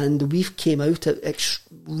 and we've came out it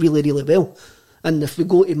really, really well. And if we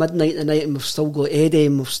go to midnight tonight and we've still got Eddie,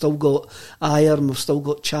 and we've still got Ayer, and we've still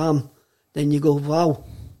got Cham, then you go, wow,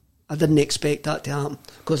 I didn't expect that to happen,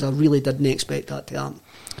 because I really didn't expect that to happen.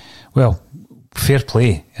 Well, fair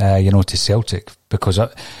play, to Celtic, because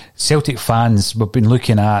Celtic fans, we've been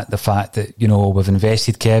looking at the fact that, we've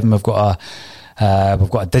invested, Kevin, we've got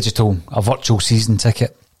a virtual season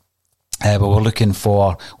ticket, but we're looking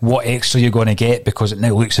for what extra you're going to get, because it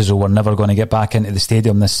now looks as though we're never going to get back into the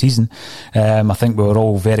stadium this season. I think we were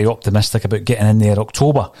all very optimistic about getting in there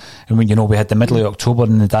October, and when we had the middle of October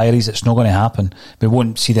in the diaries. It's not going to happen. We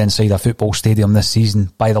won't see the inside a football stadium this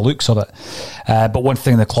season by the looks of it. But one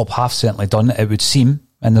thing the club have certainly done, it would seem,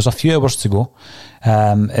 and there's a few hours to go,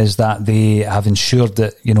 is that they have ensured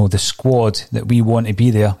that, the squad that we want to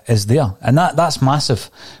be there is there. And that's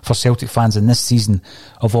massive for Celtic fans in this season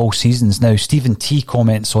of all seasons. Now, Stephen T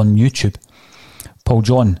comments on YouTube, Paul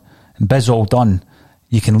John, biz all done,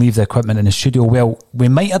 you can leave the equipment in the studio. Well, we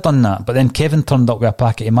might have done that, but then Kevin turned up with a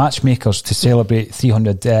packet of matchmakers to celebrate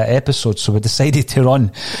 300 episodes, so we decided to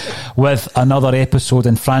run with another episode.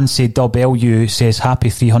 And Francie Dub LU says, happy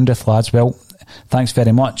 300th, lads. Well, thanks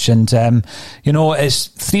very much. And, it's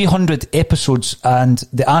 300 episodes, and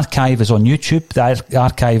the archive is on YouTube. The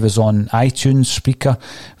archive is on iTunes, Spreaker,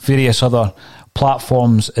 various other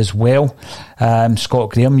platforms as well.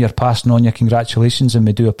 Scott Graham, you're passing on your congratulations, and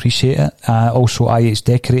we do appreciate it. Also, IH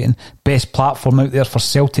Decorating, best platform out there for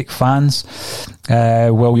Celtic fans.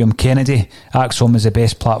 William Kennedy, Axom is the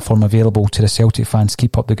best platform available to the Celtic fans.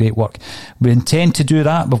 Keep up the great work. We intend to do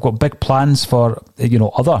that. We've got big plans for,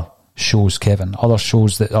 other shows, Kevin, other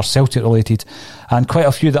shows that are Celtic related, and quite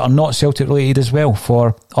a few that are not Celtic related as well,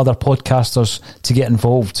 for other podcasters to get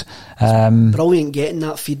involved. Brilliant getting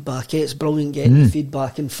that feedback. It's brilliant getting the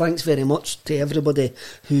feedback, and thanks very much to everybody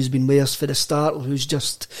who's been with us for the start, or who's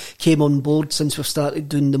just came on board since we've started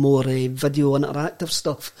doing the more video interactive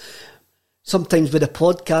stuff. Sometimes with a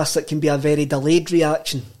podcast it can be a very delayed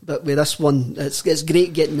reaction, but with this one it's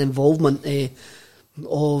great getting the involvement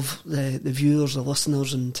of the viewers, the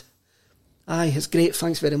listeners, and aye, it's great.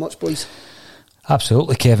 Thanks very much, boys.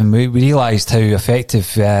 Absolutely, Kevin. We realised how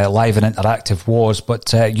effective live and interactive was,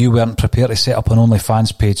 but you weren't prepared to set up an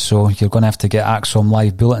OnlyFans page, so you're going to have to get Axom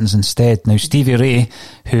Live Bulletins instead. Now, Stevie Ray,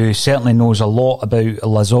 who certainly knows a lot about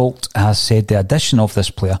Lazolt, has said the addition of this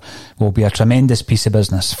player will be a tremendous piece of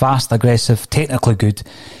business. Fast, aggressive, technically good.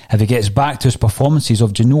 If he gets back to his performances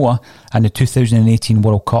of Genoa and the 2018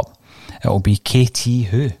 World Cup, it will be KT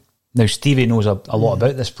who? Now, Stevie knows a lot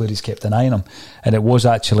about this player. He's kept an eye on him. And it was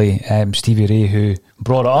actually Stevie Ray who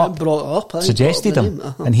brought it up, suggested him.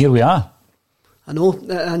 And here we are. I know,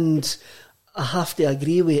 and I have to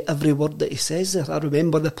agree with every word that he says there. I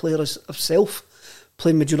remember the player himself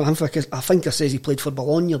playing with Genoa. I think I says he played for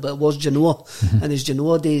Bologna, but it was Genoa in his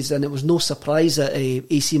Genoa days. And it was no surprise that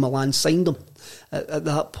AC Milan signed him at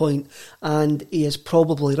that point. And he is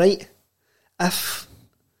probably right. If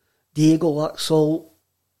Diego Laxalt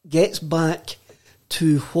gets back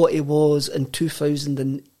to what he was in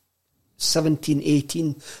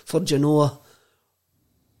 2017-18 for Genoa,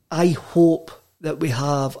 I hope that we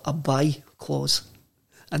have a buy clause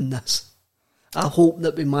in this. I hope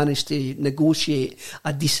that we manage to negotiate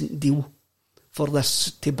a decent deal for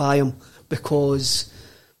this to buy him, because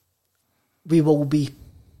it'll be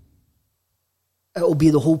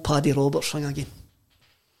the whole Paddy Roberts thing again.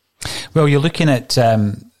 Well, you're looking at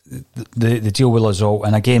the deal with Lazolt,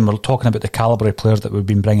 and again, we're talking about the calibre of players that we've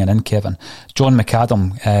been bringing in, Kevin. John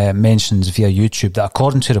McAdam mentions via YouTube that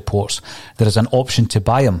according to reports, there is an option to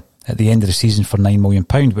buy him at the end of the season for £9 million,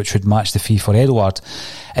 which would match the fee for Edouard.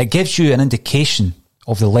 It gives you an indication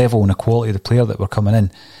of the level and the quality of the player that we're coming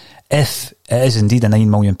in. If it is indeed a £9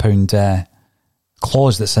 million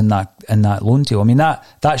clause that's in that loan deal, I mean,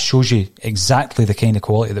 that shows you exactly the kind of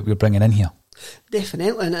quality that we're bringing in here.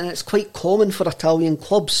 Definitely, and it's quite common for Italian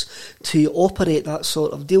clubs to operate that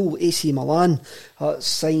sort of deal. AC Milan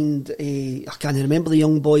signed I can't remember the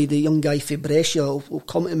young guy for Brescia, will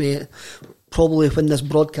come to me probably when this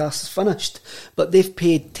broadcast is finished, but they've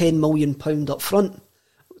paid £10 million up front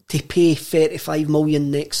to pay £35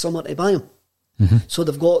 million next summer to buy him. Mm-hmm. So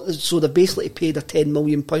they've basically paid a £10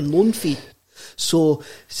 million loan fee. So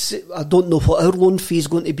I don't know what our loan fee is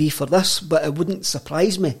going to be for this, but it wouldn't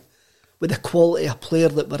surprise me with the quality of player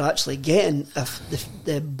that we're actually getting if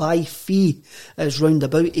the buy fee is round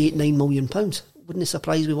about £8-9 million. Wouldn't it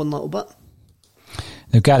surprise me one little bit?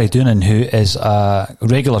 Now, Gary Doonan, who is a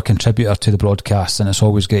regular contributor to the broadcast, and it's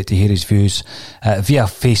always great to hear his views via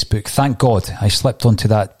Facebook. Thank God I slipped onto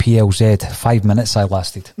that PLZ. 5 minutes I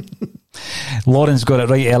lasted. Lauren's got it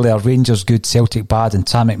right earlier. Rangers good, Celtic bad, and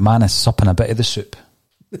Tam McManus supping a bit of the soup.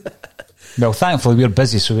 Well, thankfully we're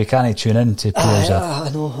busy, so we can't tune in to PLZ. I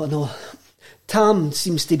know. Tam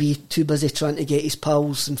seems to be too busy trying to get his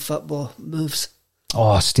pals and football moves.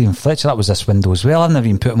 Oh, Stephen Fletcher, that was this window as well. I've never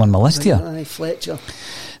even put him on my list here. Aye, Fletcher.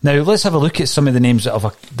 Now, let's have a look at some of the names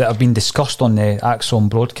that have been discussed on the Axon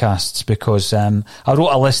broadcasts, because I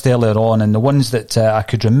wrote a list earlier on, and the ones that I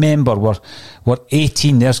could remember were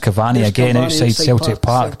 18. There's Cavani again outside Celtic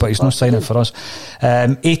Park, but he's not signing for us.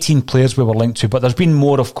 18 players we were linked to, but there's been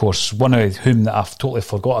more, of course. One of whom that I've totally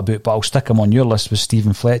forgot about, but I'll stick him on your list, was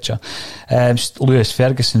Stephen Fletcher. Lewis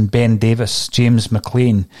Ferguson, Ben Davis, James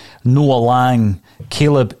McLean, Noah Lang,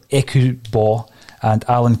 Caleb Ekubo, and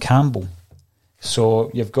Alan Campbell. So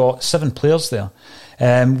you've got 7 players there.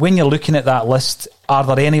 When you're looking at that list, are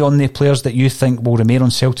there any on the players that you think will remain on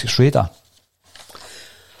Celtic's radar?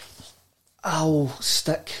 I'll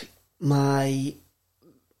stick my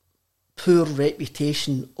poor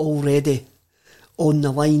reputation already on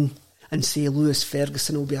the line and say Lewis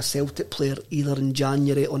Ferguson will be a Celtic player either in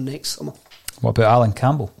January or next summer. What about Alan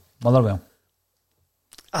Campbell, Motherwell?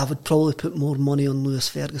 I would probably put more money on Lewis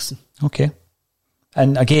Ferguson. Okay.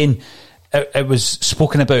 And again, it was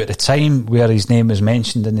spoken about at the time where his name was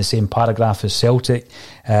mentioned in the same paragraph as Celtic.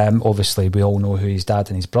 Obviously, we all know who his dad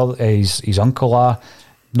and his brother, his uncle are.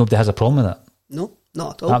 Nobody has a problem with that. No,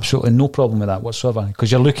 not at all. Absolutely no problem with that whatsoever, because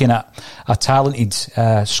you're looking at a talented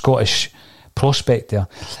Scottish prospect there.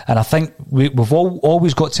 And I think we've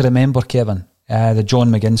always got to remember, Kevin, the John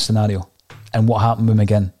McGinn scenario and what happened with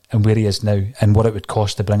McGinn and where he is now and what it would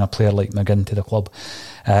cost to bring a player like McGinn to the club.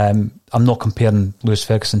 I'm not comparing Lewis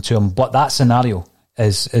Ferguson to him, but that scenario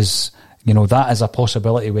is that is a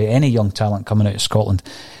possibility with any young talent coming out of Scotland.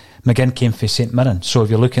 McGinn came from St Mirren, so if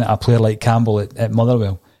you're looking at a player like Campbell at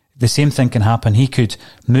Motherwell, the same thing can happen. He could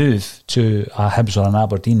move to a Hibs or an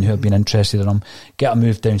Aberdeen who have been interested in him, get a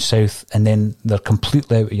move down south, and then they're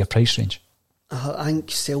completely out of your price range. I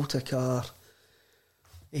think Celtic are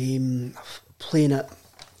playing it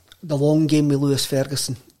the long game with Lewis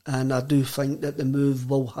Ferguson, and I do think that the move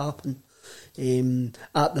will happen.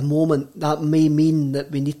 At the moment, that may mean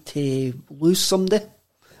that we need to lose somebody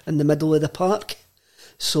in the middle of the park.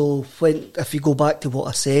 So if you go back to what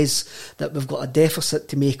I says, that we've got a deficit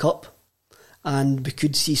to make up, and we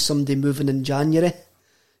could see somebody moving in January,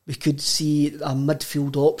 we could see a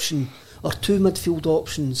midfield option or 2 midfield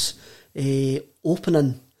options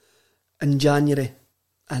opening in January.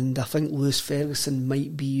 And I think Lewis Ferguson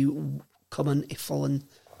might be coming to fill in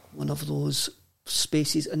one of those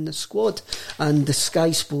spaces in the squad. And the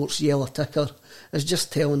Sky Sports yellow ticker is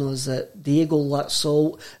just telling us that Diego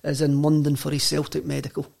Latsalt is in London for his Celtic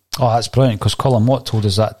medical. Oh, that's brilliant, because Colin Watt told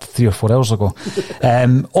us that 3 or 4 hours ago.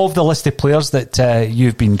 Of the list of players that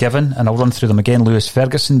you've been given, and I'll run through them again: Lewis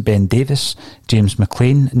Ferguson, Ben Davis, James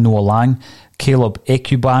McLean, Noah Lang, Caleb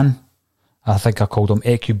Ekuban, I think I called him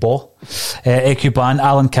Ekubo, Ekuban,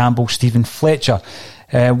 Alan Campbell, Stephen Fletcher.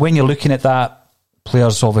 When you're looking at that,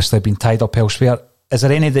 players obviously been tied up elsewhere. Is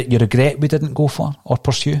there any that you regret we didn't go for or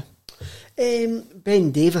pursue?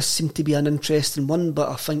 Ben Davis seemed to be an interesting one, but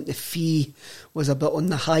I think the fee was a bit on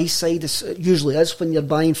the high side. It usually is when you're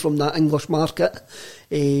buying from that English market.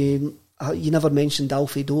 You never mentioned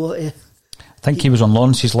Alfie Doherty. I think he was on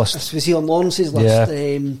Lawrence's list. Was he on Lawrence's list?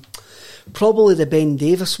 Yeah. Probably the Ben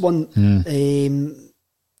Davis one.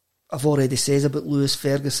 I've already said about Lewis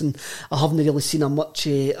Ferguson. I haven't really seen much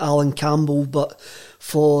Alan Campbell, but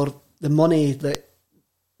for the money that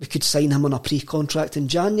we could sign him on a pre-contract in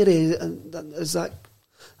January,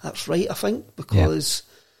 that's right, I think, because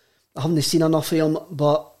I haven't seen enough of him,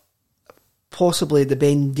 but possibly the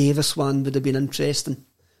Ben Davis one would have been interesting.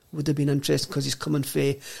 Because he's coming for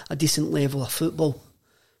a decent level of football.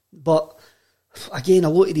 But again, a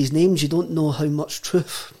lot of these names, you don't know how much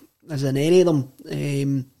truth is in any of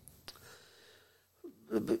them.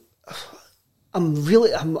 I'm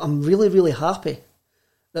really happy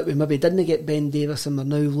that we maybe didn't get Ben Davis and we're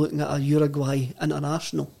now looking at a Uruguay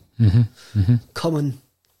international coming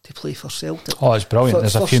to play for Celtic. Oh, it's brilliant.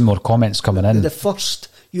 There's a few more comments coming in. The first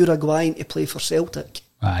Uruguayan to play for Celtic.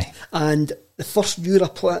 Aye. And the first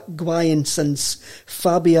Uruguayan since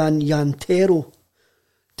Fabian Llantero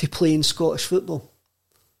to play in Scottish football.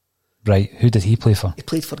 Right, who did he play for? He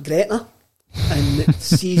played for Gretna in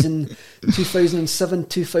season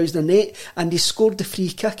 2007-2008, and he scored the free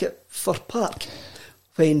kick at Fir Park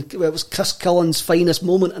when it was Chris Cullen's finest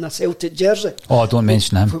moment in a Celtic jersey. Oh, don't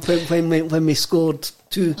mention him. When we scored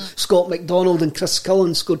two, Scott McDonald and Chris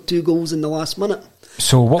Cullen scored 2 goals in the last minute.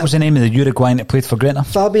 So what was the name of the Uruguayan that played for Gretna?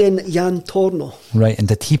 Fabian Llantero. Right, and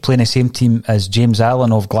did he play in the same team as James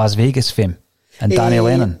Allen of Las Vegas fame and Danny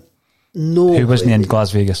Lennon? No. Who wasn't in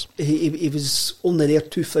Las Vegas? He was only there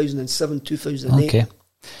 2007-2008. Okay.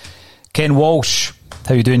 Ken Walsh.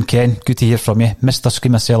 How you doing, Ken? Good to hear from you. Mr.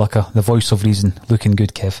 Screamer Celica, the voice of reason. Looking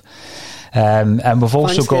good, Kev. And we've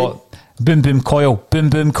also got Boom Boom Coil. Boom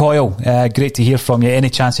Boom Coil. Great to hear from you. Any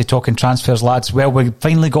chance of talking transfers, lads? Well, we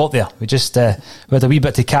finally got there. We just we had a wee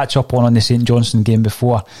bit to catch up on the St Johnstone game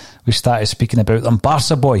before we started speaking about them.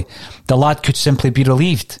 Barca boy, the lad could simply be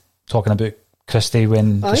relieved. Talking about Christie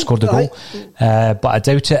when he scored the goal. But I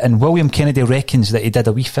doubt it. And William Kennedy reckons that he did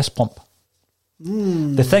a wee fist bump.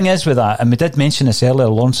 The thing is with that, and we did mention this earlier,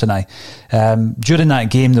 Lawrence and I, during that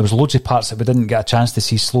game there was loads of parts that we didn't get a chance to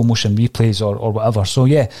see slow motion replays or whatever, so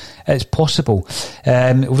yeah, it's possible.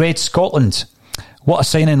 Red Scotland, what a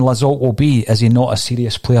signing Lazolt will be. Is he not a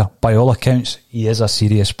serious player? By all accounts, he is a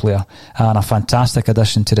serious player and a fantastic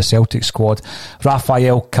addition to the Celtic squad.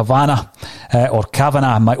 Rafael Kavanagh,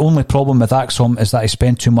 my only problem with Axom is that I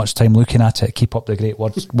spend too much time looking at it. Keep up the great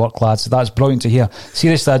work, lads. That's brilliant to hear.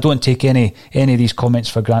 Seriously, I don't take any of these comments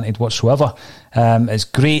for granted whatsoever. It's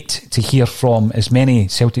great to hear from as many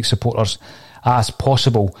Celtic supporters as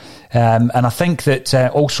possible. And I think that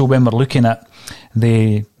also when we're looking at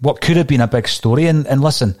what could have been a big story, and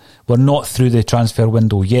listen, we're not through the transfer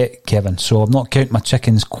window yet, Kevin, so I'm not counting my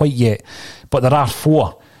chickens quite yet, but there are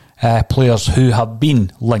 4 players who have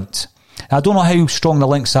been linked. I don't know how strong the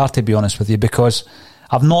links are, to be honest with you, because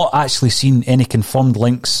I've not actually seen any confirmed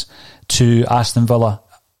links to Aston Villa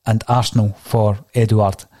and Arsenal for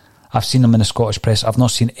Edouard. I've seen them in the Scottish press. I've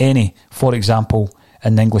not seen any, for example,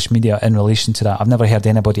 in the English media in relation to that. I've never heard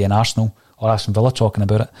anybody in Arsenal or Aston Villa talking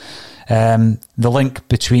about it. The link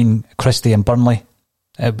between Christie and Burnley,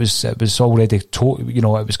 it was already it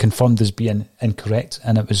was confirmed as being incorrect,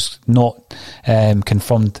 and it was not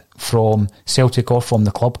confirmed from Celtic or from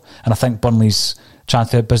the club. And I think Burnley's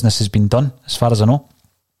transfer business has been done, as far as I know.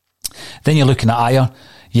 Then you're looking at Ayer.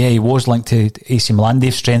 Yeah, he was linked to AC Milan.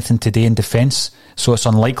 They've strengthened today in defence, so it's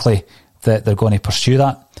unlikely that they're going to pursue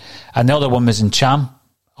that. And the other one was Ncham.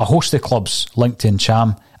 A host of clubs linked to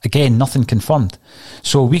Ncham. Again, nothing confirmed.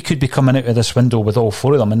 So we could be coming out of this window with all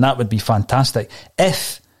 4 of them, and that would be fantastic.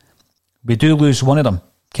 If we do lose one of them,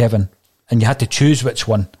 Kevin, and you had to choose which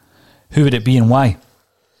one, who would it be and why?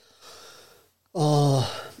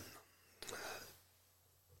 Oh,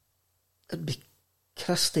 it'd be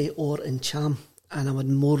Christie or Ncham, and I would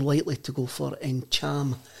more likely to go for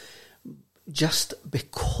Ncham, just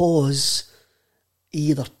because he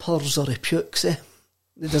either purrs or he pukes,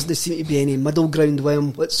 There doesn't seem to be any middle ground with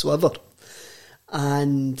him whatsoever.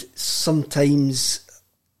 And sometimes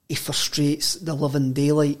he frustrates the living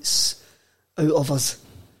daylights out of us.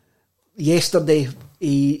 Yesterday,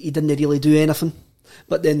 he didn't really do anything.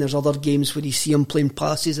 But then there's other games where you see him playing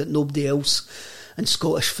passes that nobody else in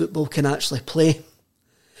Scottish football can actually play.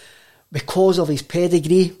 Because of his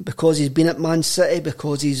pedigree, because he's been at Man City,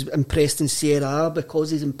 because he's impressed in Serie A,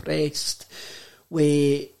 because he's impressed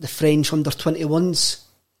with the French under-21s,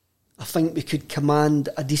 I think we could command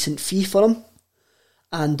a decent fee for him.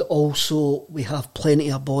 And also, we have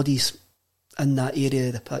plenty of bodies in that area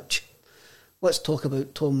of the pitch. Let's talk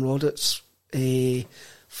about Tom Roddick's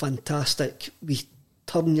fantastic wee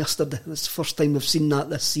turn yesterday. It's the first time we've seen that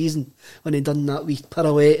this season, when he done that wee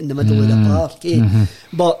pirouette in the middle of the park.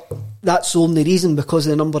 But that's the only reason, because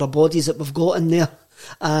of the number of bodies that we've got in there,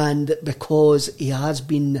 and because he has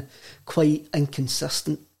been quite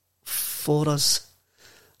inconsistent for us.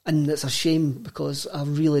 And it's a shame, because I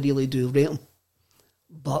really, really do rate him.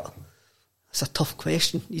 But it's a tough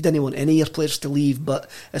question. You didn't want any of your players to leave, but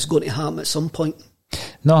it's going to happen at some point.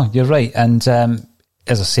 No, you're right. And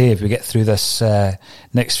as I say, if we get through this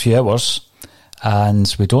next few hours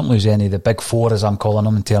and we don't lose any of the big four, as I'm calling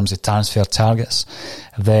them, in terms of transfer targets,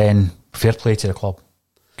 then fair play to the club.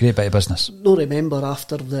 Great bit of business. No, remember,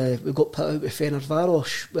 after we got put out with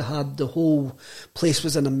Fenerbahce, we had the whole place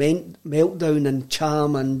was in a meltdown, and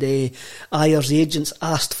Cham and Ayer's agents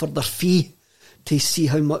asked for their fee to see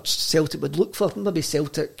how much Celtic would look for. Maybe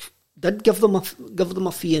Celtic did give them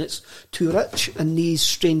a fee, and it's too rich in these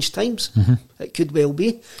strange times. It could well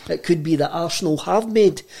be. It could be that Arsenal have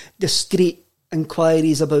made discreet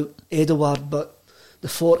inquiries about Edouard, but the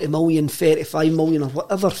 40 million, 35 million, or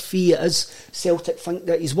whatever fee it is Celtic think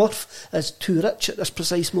that he's worth is too rich at this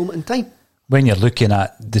precise moment in time. When you're looking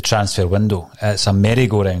at the transfer window, it's a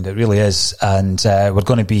merry-go-round, it really is. And we're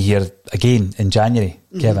going to be here again in January,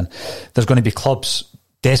 Kevin. There's going to be clubs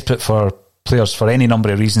desperate for players for any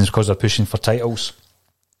number of reasons, because they're pushing for titles.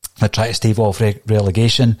 They're trying to stave off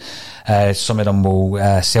relegation. Some of them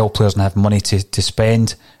will sell players and have money to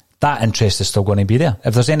spend. That interest is still going to be there.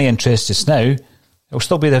 If there's any interest just now, it'll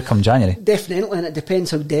still be there come January. Definitely, and it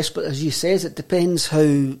depends how desperate, as you says, it depends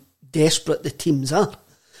how desperate the teams are.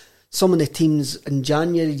 Some of the teams in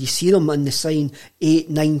January, you see them and they sign 8,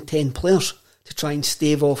 9, 10 players to try and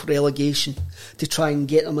stave off relegation, to try and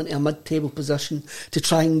get them into a mid-table position, to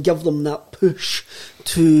try and give them that push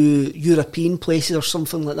to European places or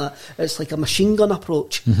something like that. It's like a machine gun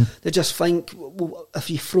approach. They just think, well, if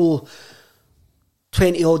you throw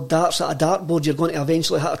 20 odd darts at a dartboard, you're going to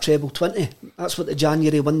eventually hit a treble 20. That's what the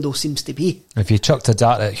January window seems to be. If you chucked a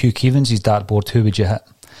dart at Hugh Keevins' dartboard, who would you hit?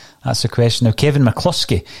 That's the question. Now, Kevin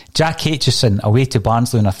McCluskey, Jack Aitchison away to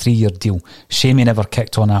Barnsley on a 3-year deal. Shame he never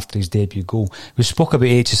kicked on after his debut goal. We spoke about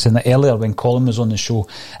Aitchison earlier when Colin was on the show,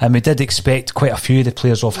 and we did expect quite a few of the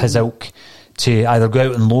players of his ilk to either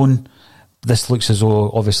go out on loan. This looks as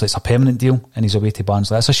though obviously it's a permanent deal and he's away to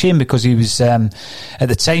Barnsley. It's a shame, because he was at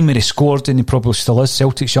the time when he scored, and he probably still is,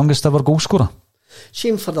 Celtic's youngest ever goal scorer.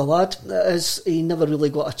 Shame for the lad. He never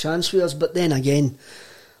really got a chance with us, but then again,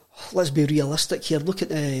 let's be realistic here. Look at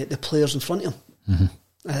the players in front of him.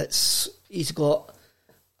 He's got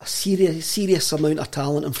a serious amount of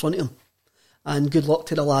talent in front of him, and good luck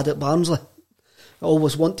to the lad at Barnsley. I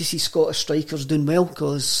always want to see Scottish strikers doing well,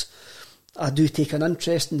 because I do take an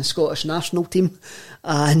interest in the Scottish national team,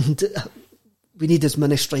 and we need as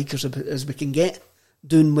many strikers as we can get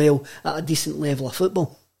doing well at a decent level of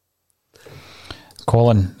football.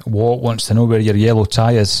 Colin Watt wants to know where your yellow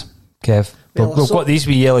tie is, Kev. Well, we've got these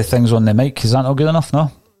wee yellow things on the mic. Is that not good enough?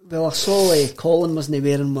 No? Well, I saw Colin wasn't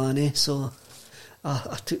wearing one, so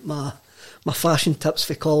I took my fashion tips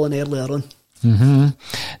for Colin earlier on.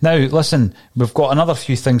 Now, listen, we've got another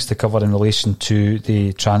few things to cover in relation to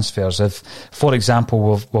the transfers. If, for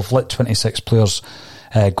example, we've let 26 players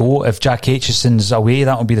go. If Jack Aitchison's away,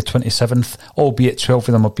 that will be the 27th, albeit 12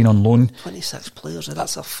 of them have been on loan. 26 players,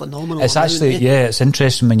 that's a phenomenal It's amount, actually, it's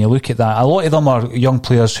interesting when you look at that. A lot of them are young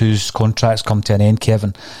players whose contracts come to an end,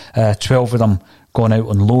 Kevin. 12 of them gone out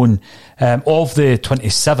on loan. Of the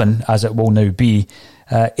 27, as it will now be,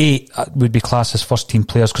 8 would be classed as first team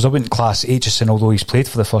players, because I wouldn't class Aitchison, although he's played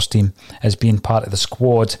for the first team, as being part of the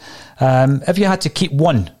squad. If you had to keep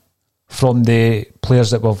one from the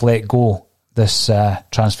players that we've let go this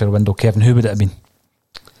transfer window, Kevin, who would it have been?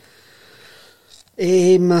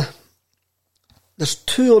 There's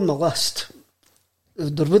 2 on the list.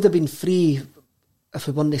 There would have been 3 if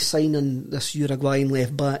we weren't signing this Uruguayan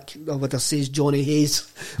left back. I would have said Johnny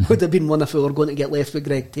Hayes would have been one if we were going to get left with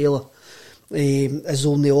Greg Taylor. His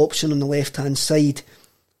only option on the left hand side.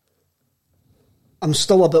 I'm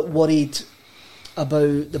still a bit worried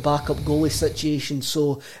about the backup goalie situation,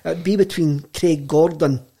 so it would be between Craig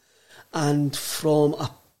Gordon and, from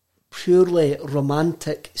a purely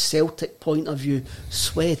romantic Celtic point of view,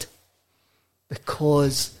 Swed,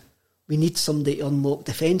 because we need somebody to unlock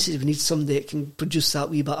defences. We need somebody that can produce that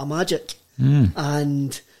wee bit of magic.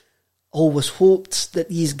 And always hoped that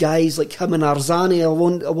these guys like him and Arzani,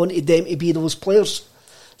 I wanted them to be those players.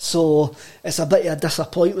 So it's a bit of a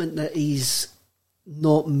disappointment that he's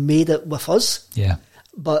not made it with us. Yeah.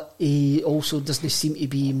 But he also doesn't seem to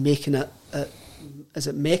be making it is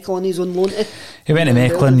it Mechlin he's on loan to? He went to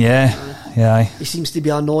Mechlin, yeah. He seems to be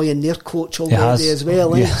annoying their coach already as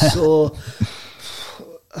well, so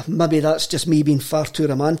maybe that's just me being far too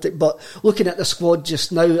romantic, but looking at the squad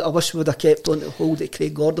just now, I wish we would have kept on to hold at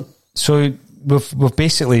Craig Gordon. So we've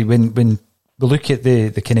basically, when we look at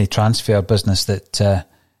the kind of transfer business that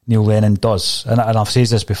Neil Lennon does, and I've said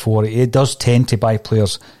this before, he does tend to buy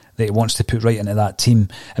players that he wants to put right into that team.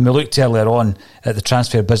 And we looked earlier on at the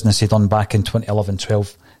transfer business he done back in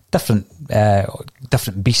 2011-12.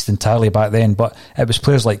 Different beast entirely back then, but it was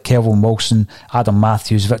players like Kelvin Wilson, Adam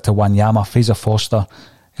Matthews, Victor Wanyama, Fraser Foster,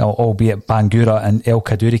 albeit Bangura and El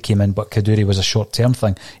Kaduri came in, but Kaduri was a short-term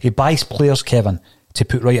thing. He buys players, Kevin, to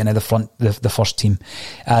put right into the first team.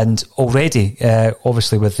 And already,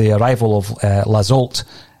 obviously with the arrival of Lazolt,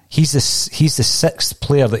 he's the sixth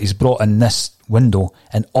player that he's brought in this window,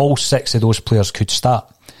 and all six of those players could start.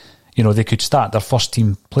 They could start their first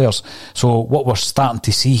team players. So what we're starting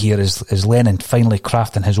to see here is Lennon finally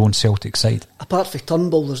crafting his own Celtic side. Apart from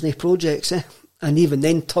Turnbull, there's no projects, And even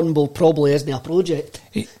then, Turnbull probably isn't a project.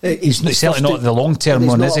 He's certainly not the long-term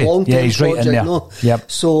one, is he? Yeah, he's right in there. No. Yep.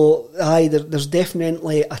 So, there's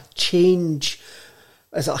definitely a change.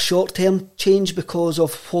 Is it a short-term change because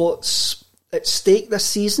of what's at stake this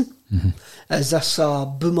season? Mm-hmm. Is this a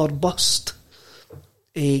boom or bust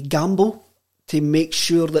gamble to make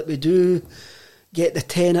sure that we do get the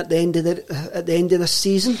 10 at the end of this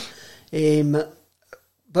season?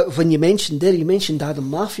 But when you mentioned Adam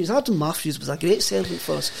Matthews. Adam Matthews was a great servant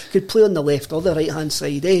for us. Could play on the left or the right hand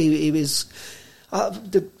side. He was a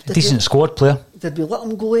decent squad player. Did we let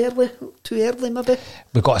him go too early maybe?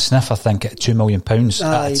 We got a sniff, I think, at £2 million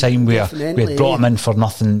at a time where we had brought him in for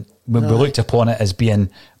nothing. We looked upon it as being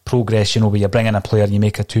progress, where you bring in a player and you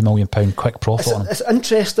make a £2 million quick profit on him. It's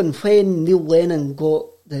interesting when Neil Lennon got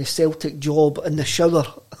the Celtic job in the shower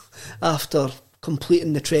after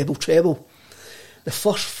completing the treble. The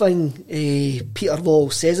first thing Peter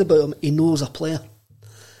Lawwell says about him, he knows a player.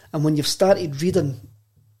 And when you've started reading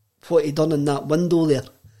what he done in that window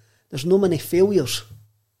there's no many failures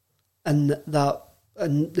in that,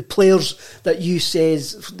 and the players that you say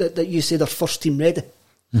are first team ready.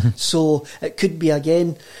 Mm-hmm. So it could be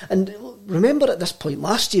again. And remember, at this point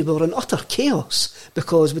last year we were in utter chaos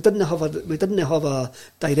because we didn't have a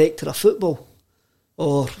director of football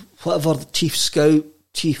or whatever, the chief scout,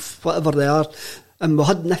 whatever they are. And we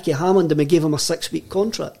had Nicky Hammond and we gave him a 6-week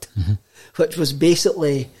contract, mm-hmm. which was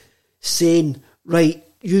basically saying, right,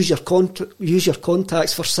 use your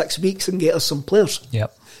contacts for 6 weeks and get us some players.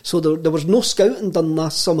 Yep. So there was no scouting done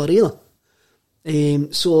last summer either.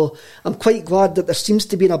 So I'm quite glad that there seems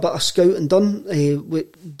to be a bit of scouting done.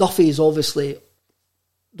 With Duffy's obviously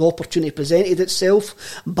the opportunity presented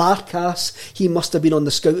itself. Barkas, he must have been on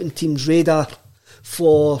the scouting team's radar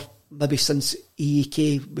for maybe since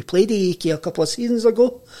EEK. We played EEK a couple of seasons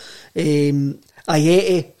ago.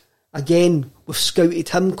 Ayeti, again, we've scouted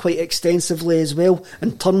him quite extensively as well.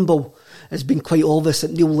 And Turnbull, has been quite obvious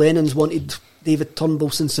that Neil Lennon's wanted David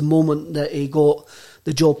Turnbull since the moment that he got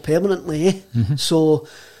the job permanently. Mm-hmm. So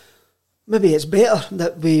maybe it's better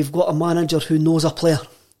that we've got a manager who knows a player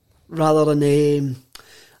rather than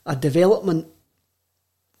a development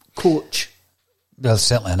coach. There's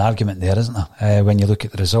certainly an argument there, isn't there? When you look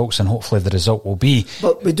at the results, and hopefully the result will be.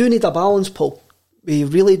 But we do need a balance, Paul. We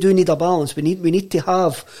really do need a balance. We need to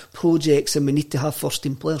have projects and we need to have first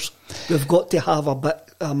team players. We've got to have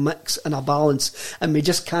a mix and a balance, and we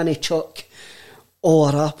just can't chuck all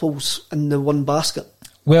our apples in the one basket.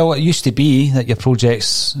 Well, it used to be that your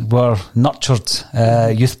projects were nurtured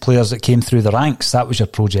youth players that came through the ranks. That was your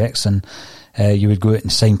projects, and you would go out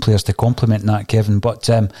and sign players to complement that, Kevin. But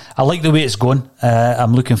I like the way it's going.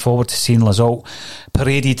 I'm looking forward to seeing Lazolt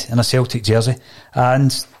paraded in a Celtic jersey.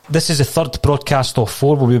 And this is the third broadcast of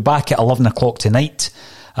 4. We'll be back at 11 o'clock tonight.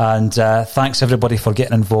 And thanks everybody for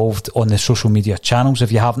getting involved on the social media channels.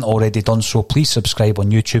 If you haven't already done so, please subscribe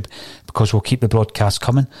on YouTube, because we'll keep the broadcast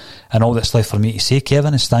coming. And all that's left for me to say,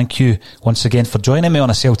 Kevin, is thank you once again for joining me on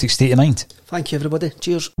A Celtic State of Mind. Thank you, everybody.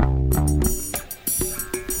 Cheers.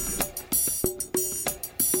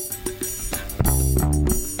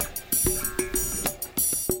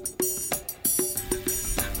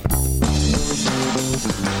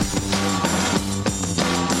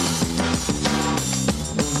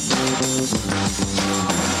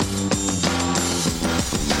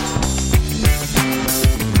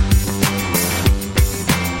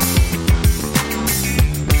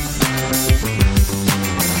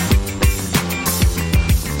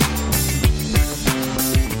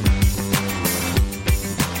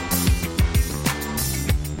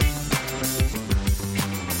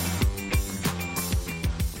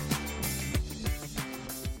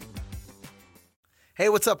 Hey,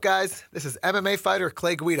 what's up, guys? This is MMA fighter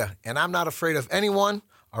Clay Guida, and I'm not afraid of anyone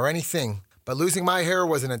or anything. But losing my hair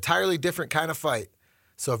was an entirely different kind of fight.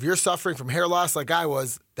 So if you're suffering from hair loss like I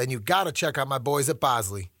was, then you gotta check out my boys at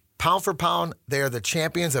Bosley. Pound for pound, they are the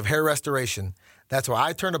champions of hair restoration. That's why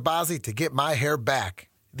I turned to Bosley to get my hair back.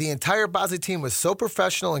 The entire Bosley team was so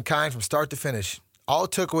professional and kind from start to finish. All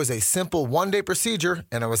it took was a simple one-day procedure,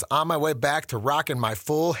 and I was on my way back to rocking my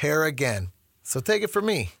full hair again. So take it from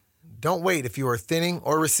me. Don't wait if you are thinning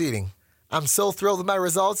or receding. I'm so thrilled with my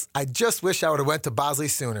results, I just wish I would have went to Bosley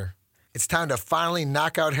sooner. It's time to finally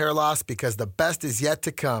knock out hair loss because the best is yet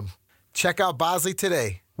to come. Check out Bosley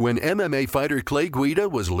today. When MMA fighter Clay Guida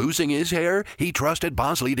was losing his hair, he trusted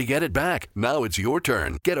Bosley to get it back. Now it's your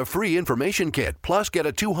turn. Get a free information kit, plus get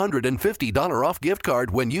a $250 off gift card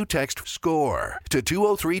when you text SCORE to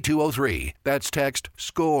 203203. That's text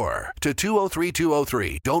SCORE to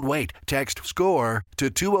 203203. Don't wait. Text SCORE to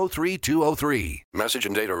 203203. Message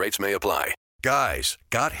and data rates may apply. Guys,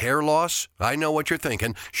 got hair loss? I know what you're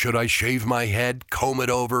thinking. Should I shave my head, comb it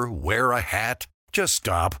over, wear a hat? Just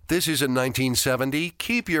stop. This isn't 1970.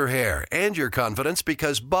 Keep your hair and your confidence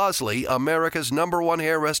because Bosley, America's #1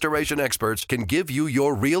 hair restoration experts, can give you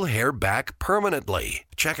your real hair back permanently.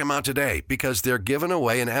 Check them out today because they're giving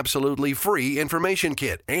away an absolutely free information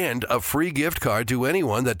kit and a free gift card to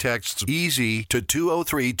anyone that texts EASY to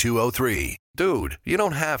 203203. Dude, you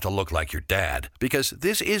don't have to look like your dad because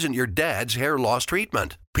this isn't your dad's hair loss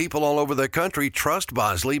treatment. People all over the country trust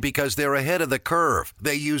Bosley because they're ahead of the curve.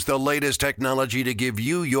 They use the latest technology to give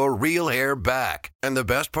you your real hair back. And the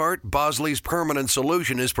best part, Bosley's permanent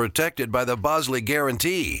solution is protected by the Bosley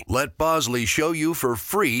Guarantee. Let Bosley show you for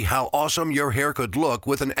free how awesome your hair could look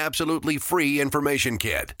with an absolutely free information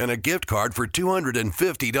kit and a gift card for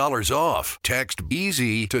 $250 off. Text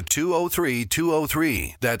EASY to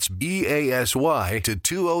 203203. That's BASY to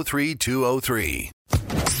 203203.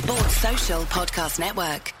 Sports Social Podcast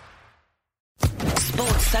Network.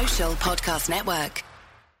 Sports Social Podcast Network.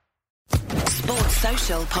 Sports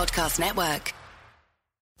Social Podcast Network.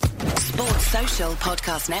 Sports Social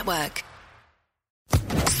Podcast Network.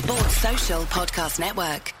 Sports Social Podcast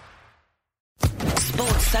Network.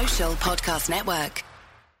 Sports Social Podcast Network.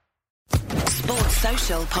 Sports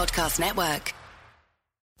Social Podcast Network.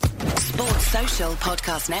 Sports Social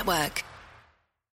Podcast Network.